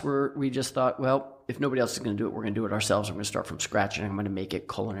for us, we just thought, well, if nobody else is going to do it, we're going to do it ourselves. We're going to start from scratch, and I'm going to make it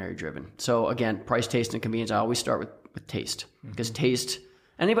culinary driven. So again, price, taste, and convenience. I always start with taste, because taste,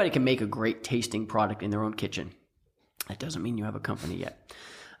 anybody can make a great tasting product in their own kitchen. That doesn't mean you have a company yet.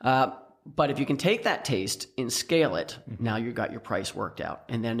 But if you can take that taste and scale it, now you've got your price worked out.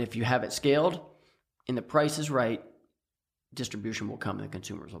 And then if you have it scaled and the price is right, distribution will come and the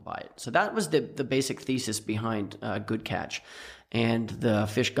consumers will buy it. So that was the basic thesis behind Good Catch. And the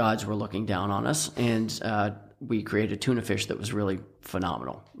fish gods were looking down on us, and we created tuna fish that was really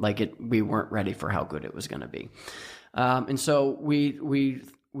phenomenal. We weren't ready for how good it was going to be. And so we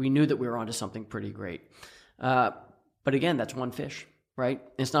knew that we were onto something pretty great. But again, that's one fish, right?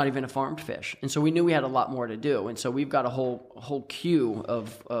 It's not even a farmed fish. And so we knew we had a lot more to do. And so we've got a whole queue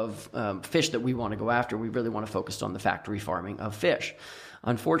of fish that we want to go after. We really want to focus on the factory farming of fish.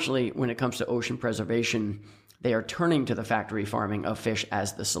 Unfortunately, when it comes to ocean preservation, they are turning to the factory farming of fish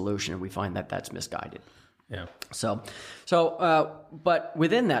as the solution. And we find that that's misguided. Yeah. But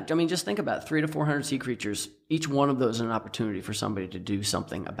within that, I mean, just think about it, 300 to 400 sea creatures. Each one of those is an opportunity for somebody to do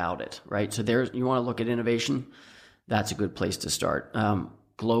something about it, right? So you want to look at innovation. That's a good place to start.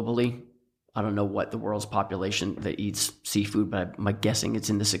 Globally, I don't know what the world's population that eats seafood, but I'm guessing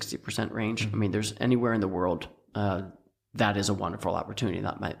it's in the 60% range. I mean, there's anywhere in the world that is a wonderful opportunity.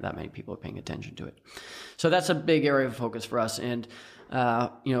 Not that many people are paying attention to it. So that's a big area of focus for us. And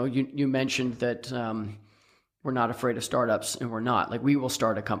you mentioned that we're not afraid of startups, and we're not. We will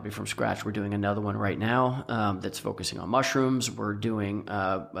start a company from scratch. We're doing another one right now that's focusing on mushrooms. We're doing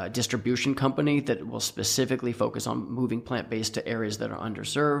a distribution company that will specifically focus on moving plant-based to areas that are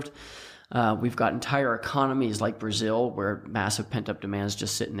underserved. We've got entire economies like Brazil where massive pent-up demand is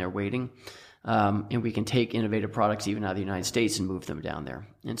just sitting there waiting. And we can take innovative products even out of the United States and move them down there.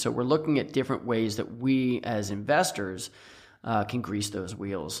 And so we're looking at different ways that we as investors can grease those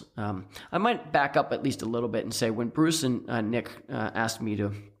wheels. I might back up at least a little bit and say when Bruce and Nick asked me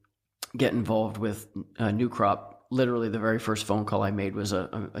to get involved with New Crop, literally the very first phone call I made was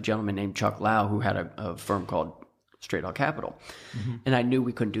a gentleman named Chuck Lau who had a firm called Straight Out Capital. And I knew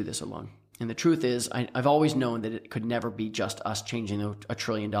we couldn't do this alone. And the truth is, I've always known that it could never be just us changing a $1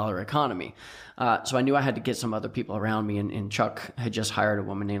 trillion economy. So I knew I had to get some other people around me, and Chuck had just hired a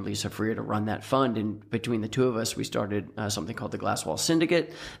woman named Lisa Freer to run that fund. And between the two of us, we started something called the Glasswall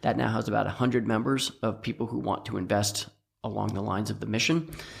Syndicate that now has about 100 members of people who want to invest along the lines of the mission.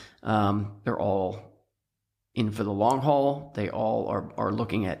 They're all in for the long haul. They all are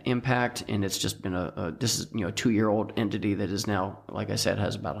looking at impact, and it's just been a 2-year-old entity that is now, like I said,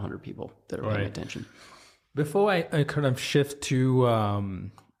 has about 100 people that are paying attention. Before I kind of shift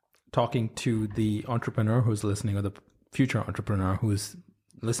to talking to the entrepreneur who's listening, or the future entrepreneur who's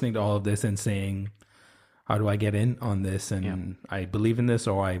listening to all of this and saying, how do I get in on this? And I believe in this,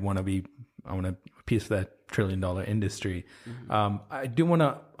 or I want a piece of that $1 trillion industry. I do want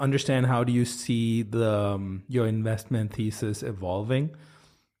to understand, how do you see your investment thesis evolving?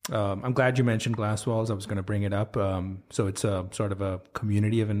 I'm glad you mentioned Glasswalls. I was going to bring it up. So it's a sort of a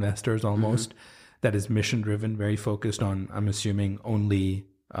community of investors almost that is mission driven, very focused on, I'm assuming, only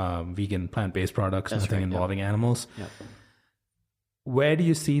vegan, plant-based products, nothing involving animals. Yep. Where do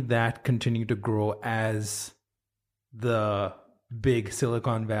you see that continue to grow as the big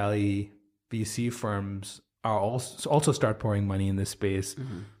Silicon Valley VC firms are also start pouring money in this space?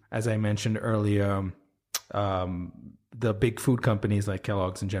 As I mentioned earlier, the big food companies like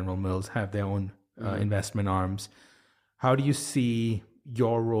Kellogg's and General Mills have their own investment arms. How do you see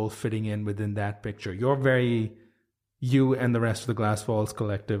your role fitting in within that picture? You and the rest of the Glass Falls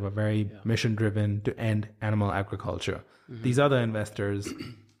Collective are very mission driven to end animal agriculture. These other investors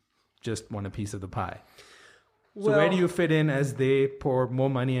just want a piece of the pie. So where do you fit in as they pour more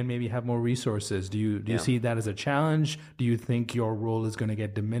money and maybe have more resources? Do you see that as a challenge? Do you think your role is going to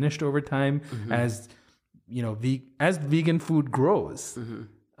get diminished over time as as vegan food grows?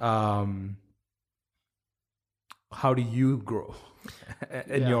 How do you grow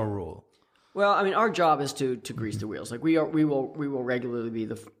in your role? Well, I mean, our job is to grease the wheels. Like we will regularly be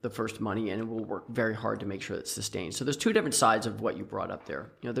the first money, and we'll work very hard to make sure it's sustained. So there's two different sides of what you brought up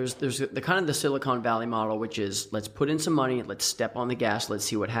there. There's the kind of the Silicon Valley model, which is let's put in some money, let's step on the gas, let's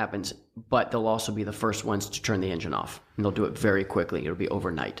see what happens. But they'll also be the first ones to turn the engine off, and they'll do it very quickly. It'll be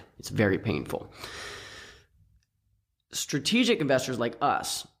overnight. It's very painful. Strategic investors like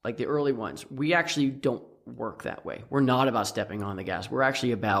us, like the early ones, we actually don't work that way. We're not about stepping on the gas. We're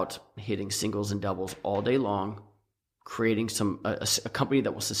actually about hitting singles and doubles all day long, creating a company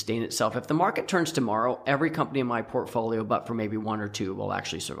that will sustain itself. If the market turns tomorrow, every company in my portfolio, but for maybe one or two, will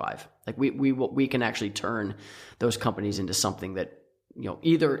actually survive. Like we can actually turn those companies into something that,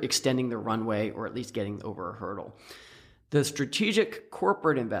 either extending their runway or at least getting over a hurdle. The strategic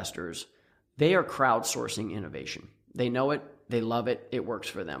corporate investors, they are crowdsourcing innovation. They know it. They love it. It works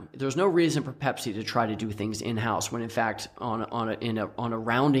for them. There's no reason for Pepsi to try to do things in-house when, in fact, on a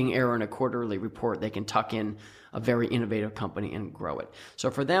rounding error in a quarterly report, they can tuck in a very innovative company and grow it.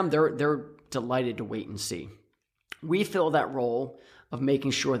 So for them, they're delighted to wait and see. We fill that role of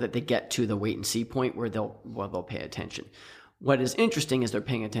making sure that they get to the wait and see point where they'll pay attention. What is interesting is they're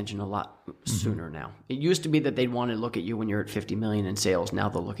paying attention a lot sooner now. It used to be that they'd want to look at you when you're at 50 million in sales. Now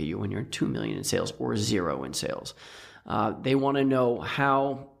they'll look at you when you're at 2 million in sales or 0 in sales. They want to know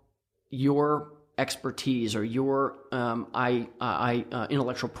how your expertise or your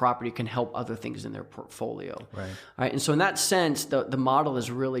intellectual property can help other things in their portfolio. Right. And so in that sense, the model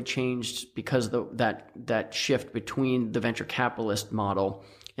has really changed because that shift between the venture capitalist model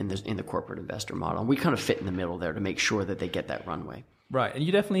and the corporate investor model. And we kind of fit in the middle there to make sure that they get that runway. Right. And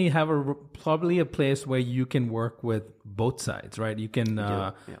you definitely have probably a place where you can work with both sides, right? You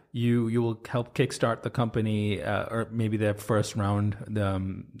can, you will help kickstart the company, or maybe their first round,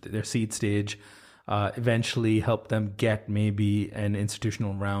 their seed stage, eventually help them get maybe an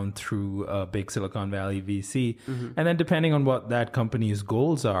institutional round through a big Silicon Valley VC. And then depending on what that company's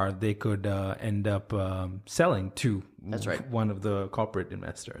goals are, they could end up selling to one of the corporate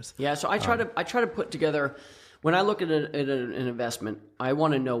investors. Yeah. So I try to put together, when I look at an investment, I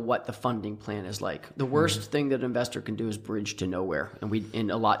want to know what the funding plan is like. The worst thing that an investor can do is bridge to nowhere, and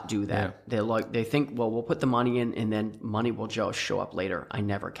a lot do that. Yeah. They think, well, we'll put the money in, and then money will just show up later. I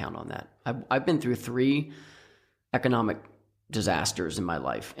never count on that. I've been through 3 economic disasters in my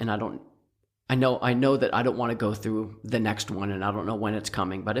life, and I know that I don't want to go through the next one, and I don't know when it's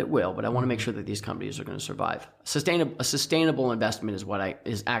coming, but it will. But I want to make sure that these companies are going to survive. A sustainable investment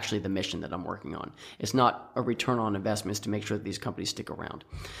is actually the mission that I'm working on. It's not a return on investment. It's to make sure that these companies stick around.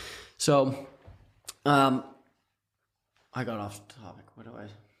 So, I got off topic. What do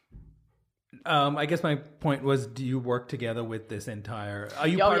I guess my point was, do you work together with this entire... Are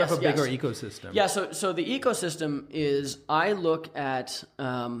you part of a bigger ecosystem? Yeah. So the ecosystem is, I look at...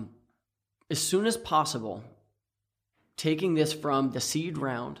 as soon as possible, taking this from the seed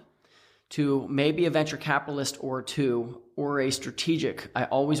round to maybe a venture capitalist or two, or a strategic. I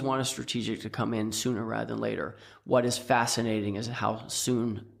always want a strategic to come in sooner rather than later. What is fascinating is how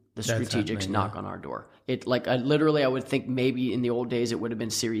soon the strategics knock on our door. I would think maybe in the old days it would have been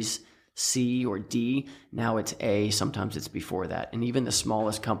Series C or D. Now it's A. Sometimes it's before that. And even the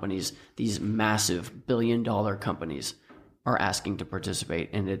smallest companies, these massive billion-dollar companies, are asking to participate,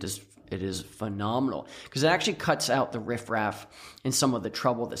 and it is phenomenal because it actually cuts out the riffraff and some of the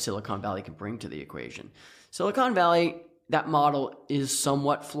trouble that Silicon Valley can bring to the equation. Silicon Valley, that model is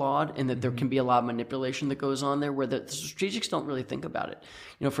somewhat flawed in that there can be a lot of manipulation that goes on there where the strategics don't really think about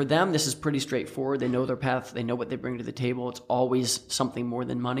it. For them, this is pretty straightforward. They know their path. They know what they bring to the table. It's always something more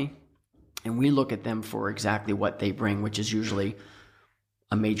than money. And we look at them for exactly what they bring, which is usually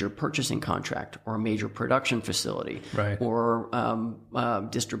a major purchasing contract or a major production facility, or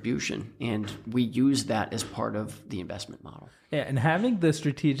distribution. And we use that as part of the investment model. Yeah, and having the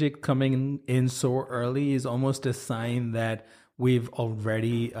strategic coming in so early is almost a sign that we've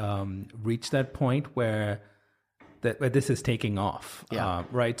already reached that point where this is taking off. Yeah.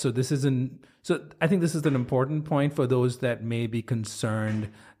 Right. So I think this is an important point for those that may be concerned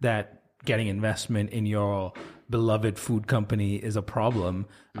that getting investment in your beloved food company is a problem,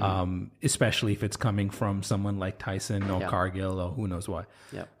 especially if it's coming from someone like Tyson or Cargill or who knows what,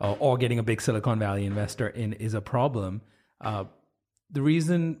 or getting a big Silicon Valley investor in is a problem.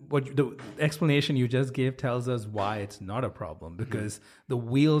 The explanation you just gave tells us why it's not a problem, because the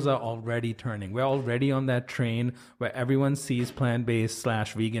wheels are already turning. We're already on that train where everyone sees plant-based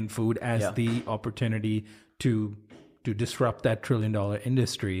 / vegan food as the opportunity to disrupt that $1 trillion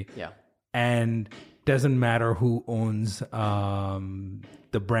industry. Yeah. And doesn't matter who owns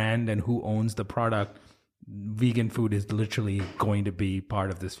the brand and who owns the product. Vegan food is literally going to be part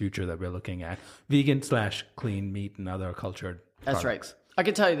of this future that we're looking at. Vegan / clean meat and other cultured That's products. Right. I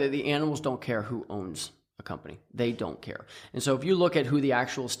can tell you that the animals don't care who owns a company. They don't care. And so if you look at who the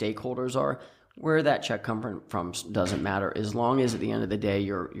actual stakeholders are, where that check comes from doesn't matter. As long as at the end of the day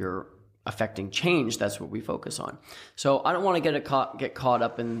you're affecting change, that's what we focus on. So I don't want to get caught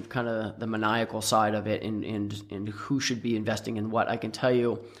up in kind of the maniacal side of it and who should be investing in what. I can tell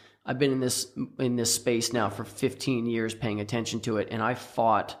you, I've been in this space now for 15 years, paying attention to it, and I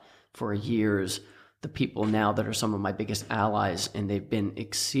fought for years the people now that are some of my biggest allies, and they've been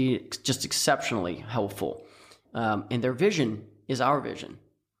just exceptionally helpful. And their vision is our vision.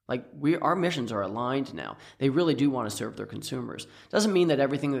 Like our missions are aligned now. They really do want to serve their consumers. Doesn't mean that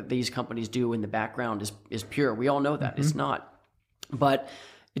everything that these companies do in the background is pure. We all know that. It's not. But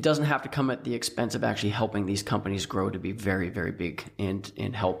it doesn't have to come at the expense of actually helping these companies grow to be very, very big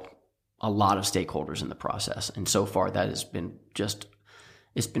and help a lot of stakeholders in the process. And so far that has been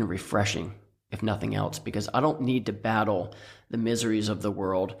it's been refreshing, if nothing else, because I don't need to battle the miseries of the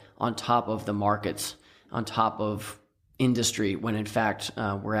world on top of the markets, on top of industry, when in fact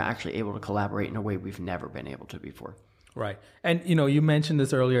we're actually able to collaborate in a way we've never been able to before. Right. And, you mentioned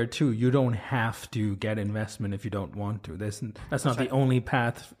this earlier, too. You don't have to get investment if you don't want to. That's not the only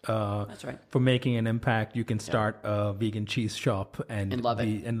path for making an impact. You can start a vegan cheese shop and love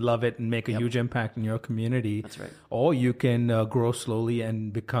it and make a huge impact in your community. That's right. Or you can grow slowly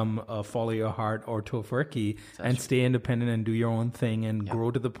and become a follow your heart or tofurkey and stay independent and do your own thing and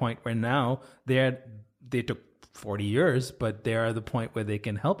grow to the point where now they took 40 years, but they're at the point where they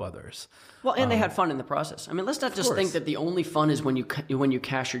can help others. Well, and they had fun in the process. I mean, let's not just think that the only fun is when you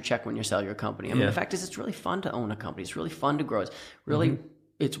cash your check when you sell your company. I mean, the fact is, it's really fun to own a company. It's really fun to grow. It's really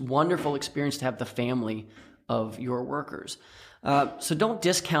it's wonderful experience to have the family of your workers. So don't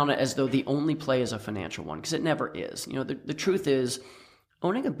discount it as though the only play is a financial one, because it never is. The truth is,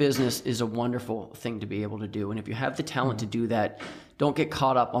 owning a business is a wonderful thing to be able to do. And if you have the talent to do that, don't get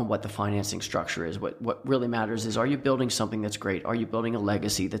caught up on what the financing structure is. What really matters is, are you building something that's great? Are you building a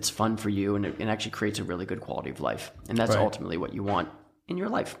legacy that's fun for you and it actually creates a really good quality of life? And that's ultimately what you want in your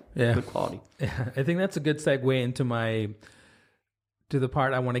life, good quality. Yeah, I think that's a good segue into the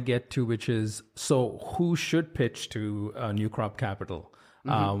part I want to get to, which is, so who should pitch to New Crop Capital?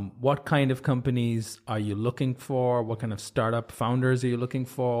 What kind of companies are you looking for? What kind of startup founders are you looking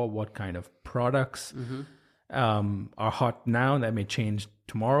for? What kind of products are hot now? That may change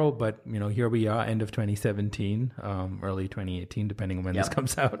tomorrow, but here we are, end of 2017, early 2018, depending on when this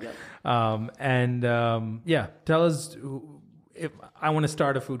comes out. Tell us, if I want to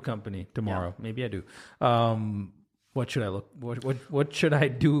start a food company tomorrow, maybe I do. What should I what should I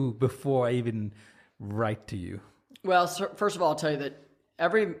do before I even write to you? Well, first of all, I'll tell you that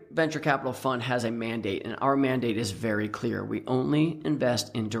every venture capital fund has a mandate, and our mandate is very clear. We only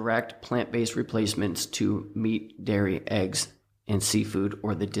invest in direct plant-based replacements to meat, dairy, eggs, and seafood,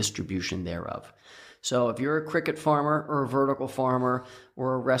 or the distribution thereof. So if you're a cricket farmer or a vertical farmer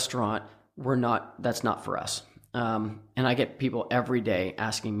or a restaurant, that's not for us. And I get people every day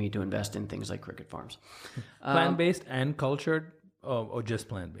asking me to invest in things like cricket farms. Plant-based and cultured, or just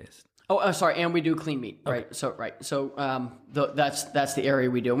plant-based? Oh, sorry, and we do clean meat, right? Okay. So that's the area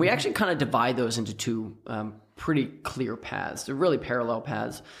we do, and we actually kind of divide those into two pretty clear paths. They're really parallel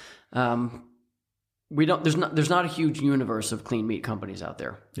paths. There's not a huge universe of clean meat companies out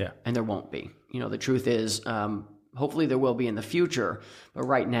there, and there won't be. The truth is, hopefully there will be in the future, but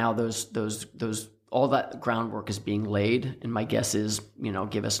right now those all that groundwork is being laid, and my guess is,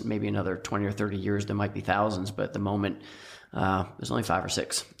 give us maybe another 20 or 30 years, there might be thousands, but at the moment, there's only 5 or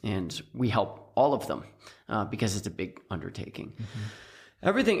 6, and we help all of them because it's a big undertaking.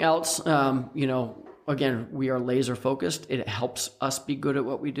 Everything else, again, we are laser focused. It helps us be good at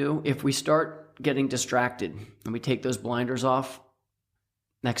what we do. If we start getting distracted and we take those blinders off,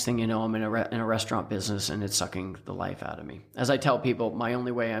 next thing you know, I'm in a restaurant business and it's sucking the life out of me. As I tell people, my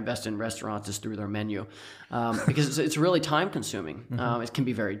only way I invest in restaurants is through their menu, because it's really time consuming. It can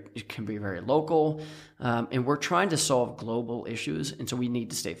be very local, and we're trying to solve global issues, and so we need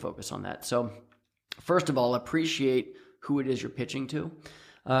to stay focused on that. So first of all, appreciate who it is you're pitching to.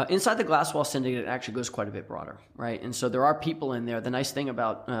 Inside the glass wall syndicate, it actually goes quite a bit broader, right? And so there are people in there. The nice thing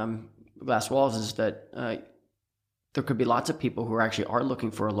about glass walls is that there could be lots of people who actually are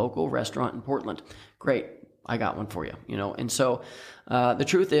looking for a local restaurant in Portland. Great, I got one for you, And so the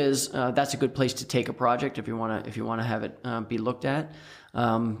truth is that's a good place to take a project if you want to have it be looked at.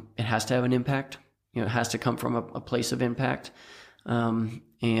 It has to have an impact. It has to come from a place of impact, and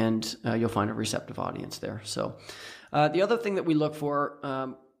you'll find a receptive audience there. So. The other thing that we look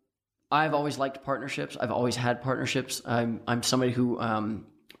for, I've always liked partnerships. I've always had partnerships. I'm somebody who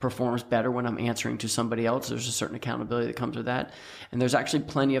performs better when I'm answering to somebody else. There's a certain accountability that comes with that. And there's actually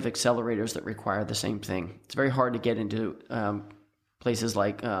plenty of accelerators that require the same thing. It's very hard to get into places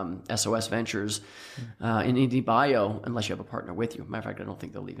like SOS Ventures in Indie Bio unless you have a partner with you. Matter of fact, I don't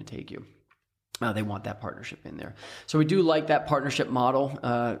think they'll even take you. They want that partnership in there. So we do like that partnership model.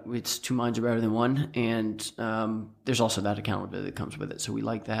 It's two minds are better than one. And there's also that accountability that comes with it. So we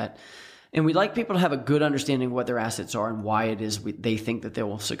like that. And we like people to have a good understanding of what their assets are and why it is they think that they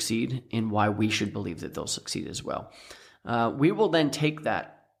will succeed and why we should believe that they'll succeed as well. We will then take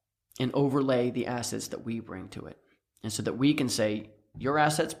that and overlay the assets that we bring to it. And so that we can say, your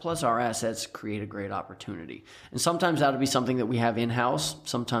assets plus our assets create a great opportunity. And sometimes that'll be something that we have in-house.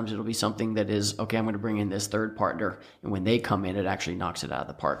 Sometimes it'll be something that is, okay, I'm going to bring in this third partner. And when they come in, it actually knocks it out of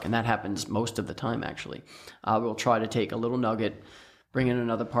the park. And that happens most of the time, actually. We'll try to take a little nugget, bring in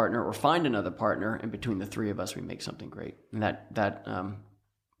another partner or find another partner. And between the three of us, we make something great. And that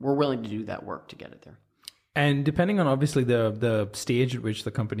we're willing to do that work to get it there. And depending on obviously the stage at which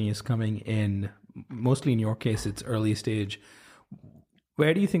the company is coming in, mostly in your case, it's early stage.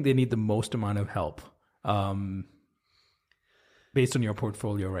 Where do you think they need the most amount of help based on your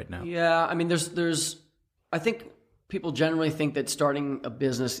portfolio right now? Yeah, I mean, I think people generally think that starting a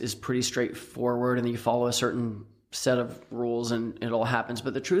business is pretty straightforward and that you follow a certain set of rules and it all happens.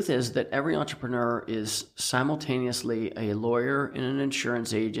 But the truth is that every entrepreneur is simultaneously a lawyer and an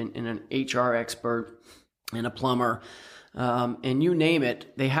insurance agent and an HR expert and a plumber. And you name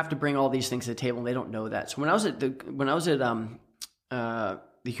it, they have to bring all these things to the table and they don't know that. So when I was at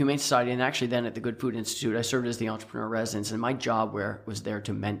the Humane Society and actually then at the Good Food Institute, I served as the entrepreneur residence, and my job was there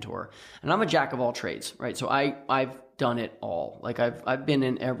to mentor. And I'm a jack of all trades, right? So I've done it all. Like I've been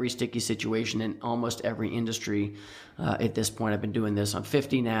in every sticky situation in almost every industry at this point. I've been doing this. I'm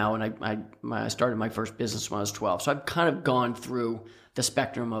 50 now, and I started my first business when I was 12. So I've kind of gone through the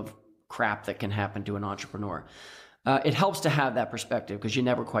spectrum of crap that can happen to an entrepreneur. It helps to have that perspective because you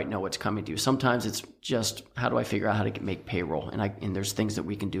never quite know what's coming to you. Sometimes it's just, how do I figure out how to make payroll? And there's things that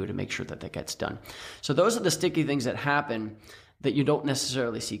we can do to make sure that gets done. So those are the sticky things that happen that you don't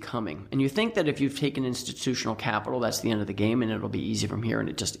necessarily see coming. And you think that if you've taken institutional capital, that's the end of the game and it'll be easy from here. And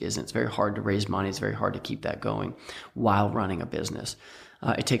it just isn't. It's very hard to raise money. It's very hard to keep that going while running a business.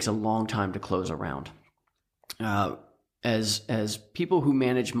 It takes a long time to close a round. As people who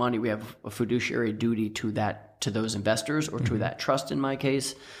manage money, we have a fiduciary duty to those investors or to that trust in my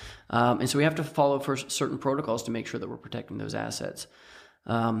case. And so we have to follow for certain protocols to make sure that we're protecting those assets.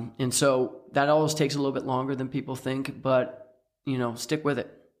 And so that always takes a little bit longer than people think, but stick with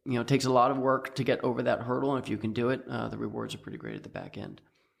it. It takes a lot of work to get over that hurdle. And if you can do it, the rewards are pretty great at the back end.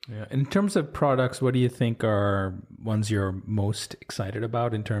 Yeah. In terms of products, what do you think are ones you're most excited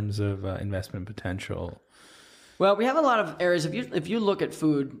about in terms of investment potential? Well, we have a lot of areas. If you look at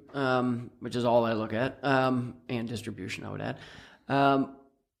food, which is all I look at, and distribution, I would add,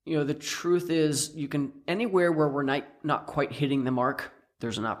 the truth is you can, anywhere where we're not quite hitting the mark,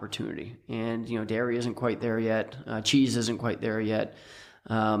 there's an opportunity. And, dairy isn't quite there yet. Cheese isn't quite there yet.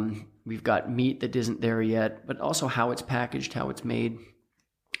 We've got meat that isn't there yet, but also how it's packaged, how it's made.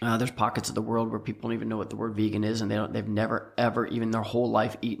 There's pockets of the world where people don't even know what the word vegan is, and they've never, ever, even their whole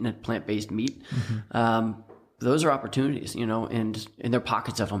life eaten a plant-based meat. Mm-hmm. Those are opportunities, and there are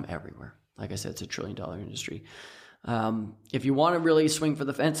pockets of them everywhere. Like I said, it's $1 trillion industry. If you want to really swing for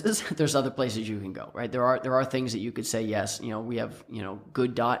the fences, there's other places you can go, right? There are things that you could say, yes, we have,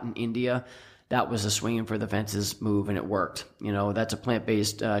 Good Dot in India. That was a swinging for the fences move and it worked. That's a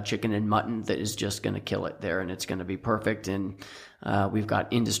plant-based chicken and mutton that is just going to kill it there and it's going to be perfect. And we've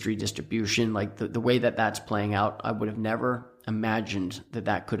got industry distribution. Like the way that's playing out, I would have never imagined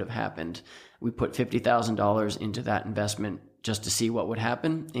that could have happened. We put $50,000 into that investment just to see what would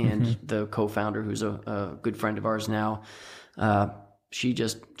happen. And the co-founder, who's a good friend of ours now, she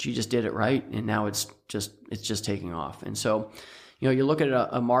just did it right. And now it's just taking off. And so, you look at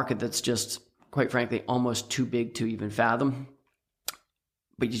a market that's just, quite frankly, almost too big to even fathom,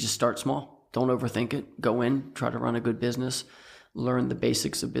 but you just start small. Don't overthink it. Go in, try to run a good business. learn the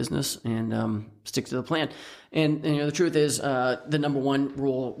basics of business and stick to the plan. And the truth is, the number one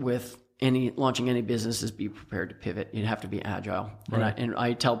rule with launching any business is be prepared to pivot. You have to be agile. Right. And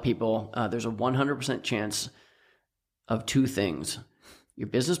I tell people there's a 100% chance of two things. Your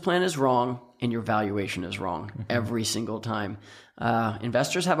business plan is wrong and your valuation is wrong every single time.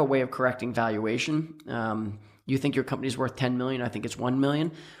 Investors have a way of correcting valuation. You think your company's worth 10 million, I think it's 1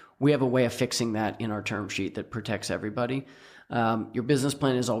 million. We have a way of fixing that in our term sheet that protects everybody. Your business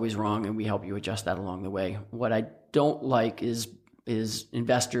plan is always wrong, and we help you adjust that along the way. What I don't like is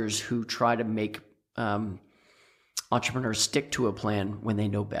investors who try to make entrepreneurs stick to a plan when they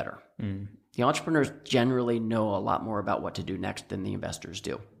know better. The entrepreneurs generally know a lot more about what to do next than the investors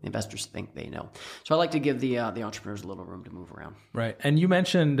do. The investors think they know. So I like to give the entrepreneurs a little room to move around. Right. And you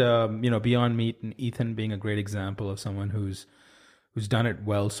mentioned, Beyond Meat and Ethan being a great example of someone who's done it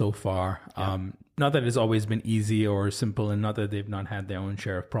well so far. Yeah. Not that it's always been easy or simple, and not that they've not had their own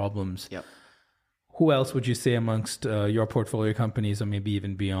share of problems. Yep. Who else would you say amongst your portfolio companies, or maybe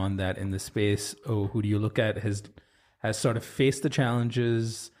even beyond that in the space, who do you look at has sort of faced the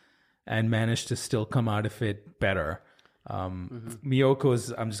challenges and managed to still come out of it better?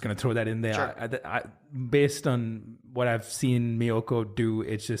 Miyoko's, I'm just going to throw that in there. Sure. Based on what I've seen Miyoko do,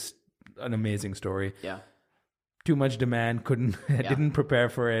 it's just an amazing story. Yeah. Too much demand, didn't prepare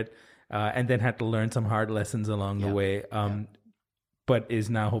for it, and then had to learn some hard lessons along the way. But is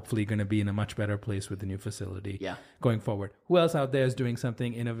now hopefully going to be in a much better place with the new facility going forward. Who else out there is doing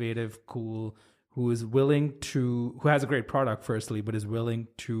something innovative, cool, who has a great product firstly, but is willing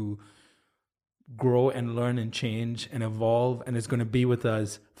to grow and learn and change and evolve, and is going to be with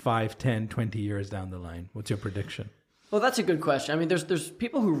us 5, 10, 20 years down the line? What's your prediction? Well, that's a good question. I mean, there's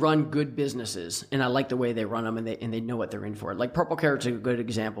people who run good businesses, and I like the way they run them, and they know what they're in for. Like Purple Carrot's a good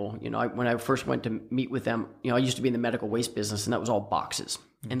example. When I first went to meet with them, I used to be in the medical waste business, and that was all boxes.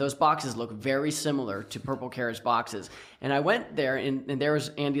 And those boxes look very similar to Purple Carrot's boxes. And I went there, and there was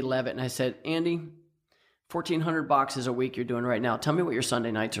Andy Levitt, and I said, Andy, 1,400 boxes a week you're doing right now. Tell me what your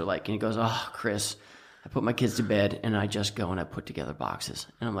Sunday nights are like. And he goes, oh, Chris, I put my kids to bed and I just go and I put together boxes.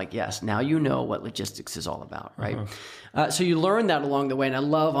 And I'm like, yes, now you know what logistics is all about, right? So you learn that along the way. And I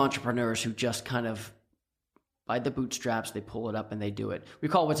love entrepreneurs who just kind of, by the bootstraps, they pull it up and they do it. We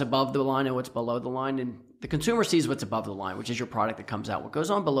call what's above the line and what's below the line. And the consumer sees what's above the line, which is your product that comes out. What goes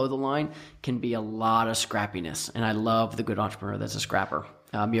on below the line can be a lot of scrappiness. And I love the good entrepreneur that's a scrapper.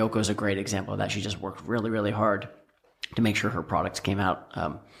 Miyoko is a great example of that. She just worked really, really hard to make sure her products came out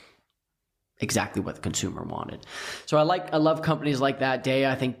exactly what the consumer wanted. So I love companies like that. Day,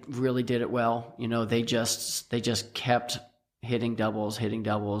 I think, really did it well. They just kept hitting doubles,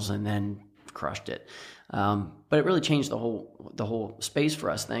 and then crushed it. But it really changed the whole space for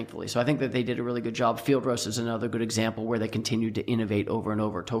us, thankfully. So I think that they did a really good job. Field Roast is another good example where they continued to innovate over and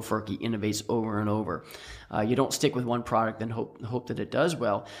over. Tofurkey innovates over and over. You don't stick with one product and hope that it does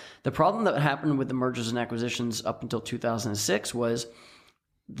well. The problem that happened with the mergers and acquisitions up until 2006 was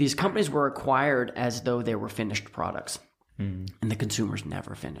these companies were acquired as though they were finished products. And the consumer's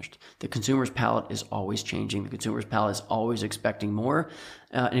never finished. The consumer's palate is always changing. The consumer's palate is always expecting more.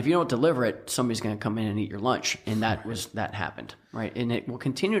 And if you don't deliver it, somebody's going to come in and eat your lunch. And that happened, right? And it will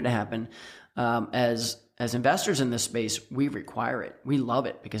continue to happen. As investors in this space, we require it. We love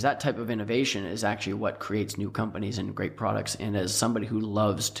it because that type of innovation is actually what creates new companies and great products. And as somebody who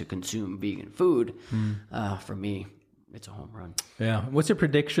loves to consume vegan food, for me, it's a home run. Yeah. What's your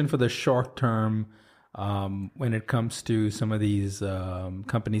prediction for the short term when it comes to some of these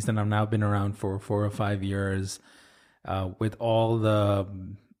companies that have now been around for 4 or 5 years, with all the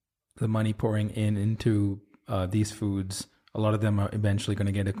money pouring into these foods? A lot of them are eventually going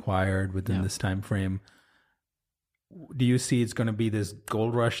to get acquired within this time frame. Do you see it's going to be this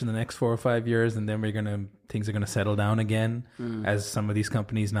gold rush in the next 4 or 5 years, and then things are going to settle down again as some of these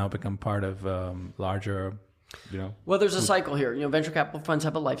companies now become part of larger? Well, there's a cycle here. Venture capital funds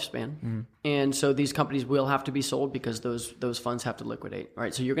have a lifespan. And so these companies will have to be sold because those funds have to liquidate.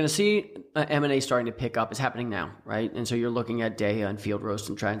 Right. So you're going to see M&A starting to pick up. It's happening now. Right. And so you're looking at Daya and Field Roast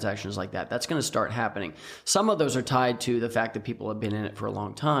and transactions like that. That's going to start happening. Some of those are tied to the fact that people have been in it for a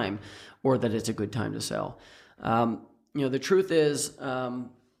long time or that it's a good time to sell. The truth is, it's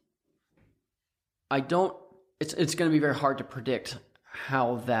going to be very hard to predict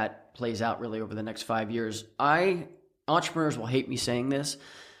how that plays out really over the next 5 years. Entrepreneurs will hate me saying this,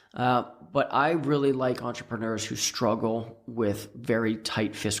 but I really like entrepreneurs who struggle with very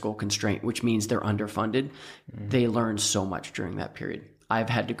tight fiscal constraint, which means they're underfunded. They learn so much during that period. I've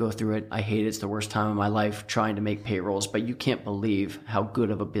had to go through it. I hate it. It's the worst time of my life trying to make payrolls, but you can't believe how good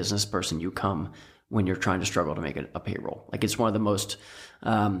of a business person you come when you're trying to struggle to make a payroll. Like, it's one of the most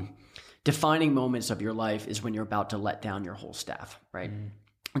defining moments of your life is when you're about to let down your whole staff, right?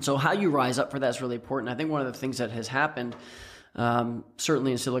 And so how you rise up for that is really important. I think one of the things that has happened,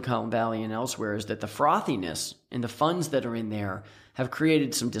 certainly in Silicon Valley and elsewhere, is that the frothiness and the funds that are in there have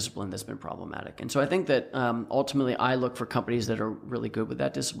created some discipline that's been problematic. And so I think that ultimately I look for companies that are really good with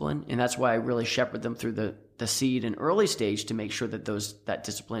that discipline. And that's why I really shepherd them through the seed and early stage to make sure that that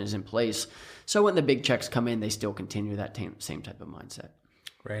discipline is in place. So when the big checks come in, they still continue that same type of mindset.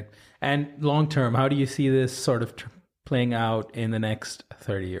 Right. And long term, how do you see this sort of playing out in the next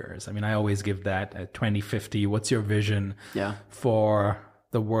 30 years? I mean, I always give that at 2050. What's your vision for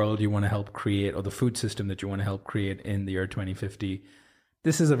the world you want to help create, or the food system that you want to help create in the year 2050?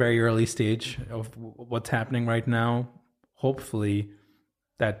 This is a very early stage of what's happening right now. Hopefully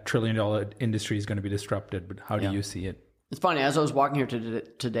that $1 trillion industry is going to be disrupted, but how do you see it? It's funny, as I was walking here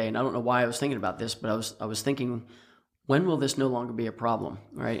today, and I don't know why I was thinking about this, but I was thinking, when will this no longer be a problem,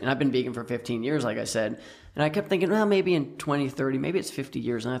 right? And I've been vegan for 15 years, like I said, and I kept thinking, well, maybe in 2030, maybe it's 50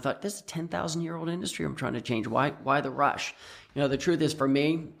 years. And I thought, this is a 10,000-year-old industry I'm trying to change. Why the rush? You know, the truth is, for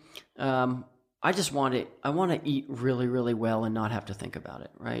me, I want to eat really, really well and not have to think about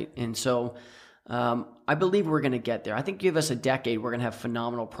it, right? And so I believe we're going to get there. I think give us a decade, we're going to have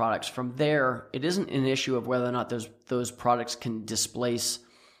phenomenal products. From there, it isn't an issue of whether or not those products can displace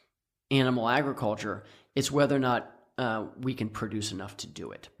animal agriculture. It's whether or not we can produce enough to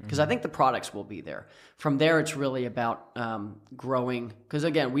do it. Because I think the products will be there. From there, it's really about growing. Because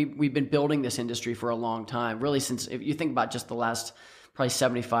again, we've been building this industry for a long time. Really, since, if you think about just the last probably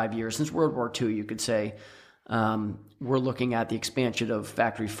 75 years, since World War II, you could say, we're looking at the expansion of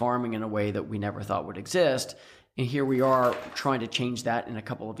factory farming in a way that we never thought would exist. And here we are trying to change that in a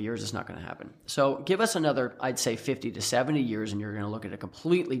couple of years. It's not going to happen. So give us another, I'd say 50 to 70 years, and you're going to look at a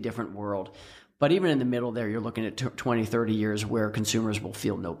completely different world. But even in the middle there, you're looking at 20, 30 years where consumers will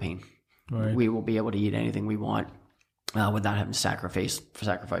feel no pain. Right. We will be able to eat anything we want without having to sacrifice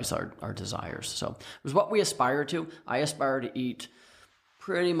our desires. So it was what we aspire to. I aspire to eat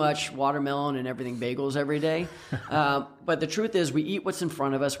pretty much watermelon and everything bagels every day. But the truth is, we eat what's in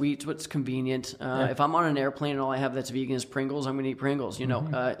front of us. We eat what's convenient. If I'm on an airplane and all I have that's vegan is Pringles, I'm going to eat Pringles,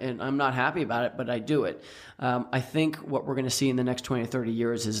 and I'm not happy about it, but I do it. I think what we're going to see in the next 20 or 30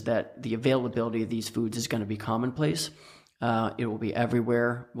 years is that the availability of these foods is going to be commonplace. It will be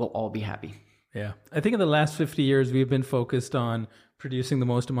everywhere. We'll all be happy. Yeah. I think in the last 50 years, we've been focused on producing the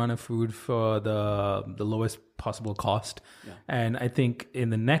most amount of food for the lowest possible cost. Yeah. And I think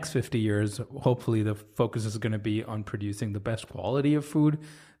in the next 50 years, hopefully the focus is going to be on producing the best quality of food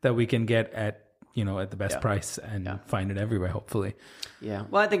that we can get at the best price and find it everywhere, hopefully. Yeah.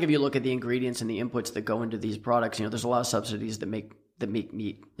 Well, I think if you look at the ingredients and the inputs that go into these products, there's a lot of subsidies that make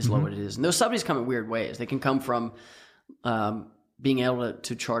meat as low as it is. And those subsidies come in weird ways. They can come from being able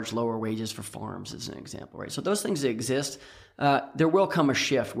to charge lower wages for farms, as an example, right? So those things that exist, there will come a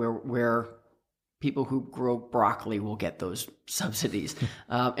shift where people who grow broccoli will get those subsidies,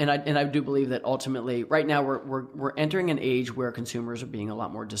 and I do believe that ultimately, right now we're entering an age where consumers are being a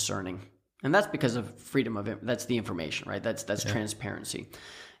lot more discerning, and that's because of freedom of that's the information, right? That's transparency.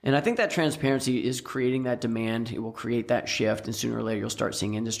 And I think that transparency is creating that demand. It will create that shift, and sooner or later you'll start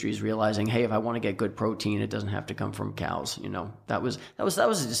seeing industries realizing, hey, if I want to get good protein, it doesn't have to come from cows. That was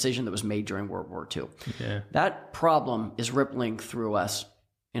a decision that was made during World War II. Yeah. That problem is rippling through us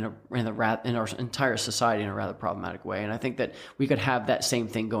in our entire society in a rather problematic way. And I think that we could have that same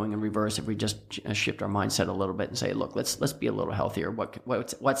thing going in reverse if we just shift our mindset a little bit and say, look, let's be a little healthier.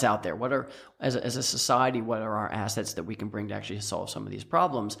 What's out there? What are, as a society, what are our assets that we can bring to actually solve some of these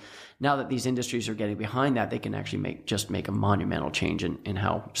problems? Now that these industries are getting behind that, they can actually make a monumental change in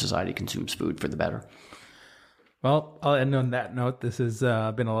how society consumes food for the better. Well, I'll end on that note. This has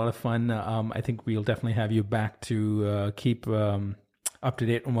been a lot of fun. I think we'll definitely have you back to keep up to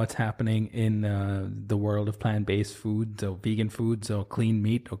date on what's happening in the world of plant-based foods, or vegan foods, or clean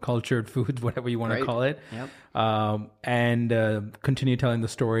meat, or cultured foods, whatever you want to call it. Yep. And continue telling the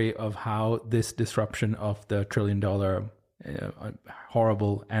story of how this disruption of the $1 trillion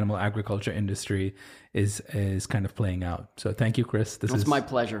horrible animal agriculture industry is kind of playing out. So thank you, Chris. It's my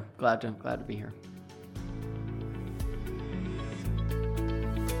pleasure. Glad to be here.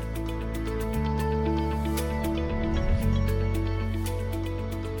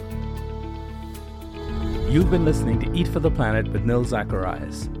 You've been listening to Eat for the Planet with Nil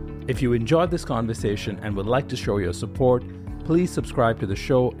Zacharias. If you enjoyed this conversation and would like to show your support, please subscribe to the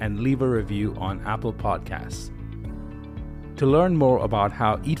show and leave a review on Apple Podcasts. To learn more about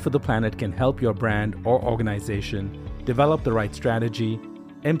how Eat for the Planet can help your brand or organization develop the right strategy,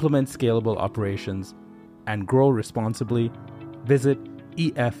 implement scalable operations, and grow responsibly, visit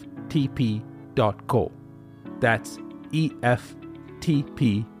EFTP.co. That's EFTP.co.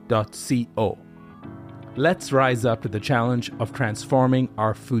 Let's rise up to the challenge of transforming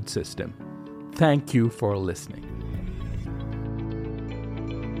our food system. Thank you for listening.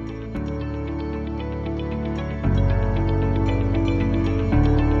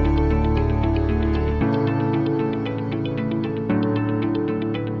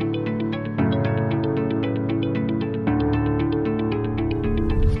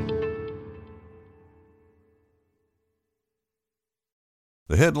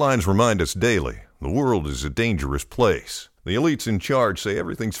 The headlines remind us daily, the world is a dangerous place. The elites in charge say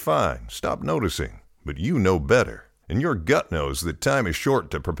everything's fine, stop noticing. But you know better. And your gut knows that time is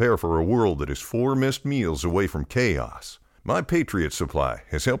short to prepare for a world that is 4 missed meals away from chaos. My Patriot Supply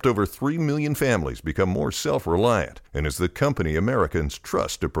has helped over 3 million families become more self-reliant and is the company Americans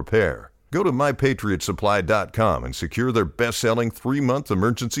trust to prepare. Go to MyPatriotSupply.com and secure their best-selling 3-month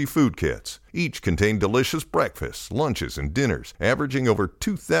emergency food kits. Each contain delicious breakfasts, lunches, and dinners, averaging over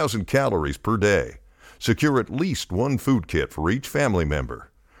 2,000 calories per day. Secure at least 1 food kit for each family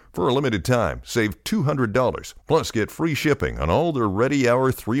member. For a limited time, save $200, plus get free shipping on all their Ready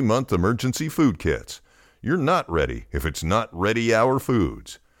Hour 3-month emergency food kits. You're not ready if it's not Ready Hour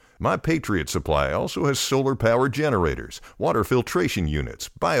Foods. My Patriot Supply also has solar-powered generators, water filtration units,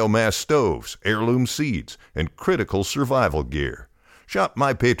 biomass stoves, heirloom seeds, and critical survival gear. Shop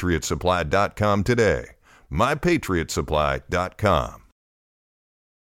MyPatriotSupply.com today. MyPatriotSupply.com.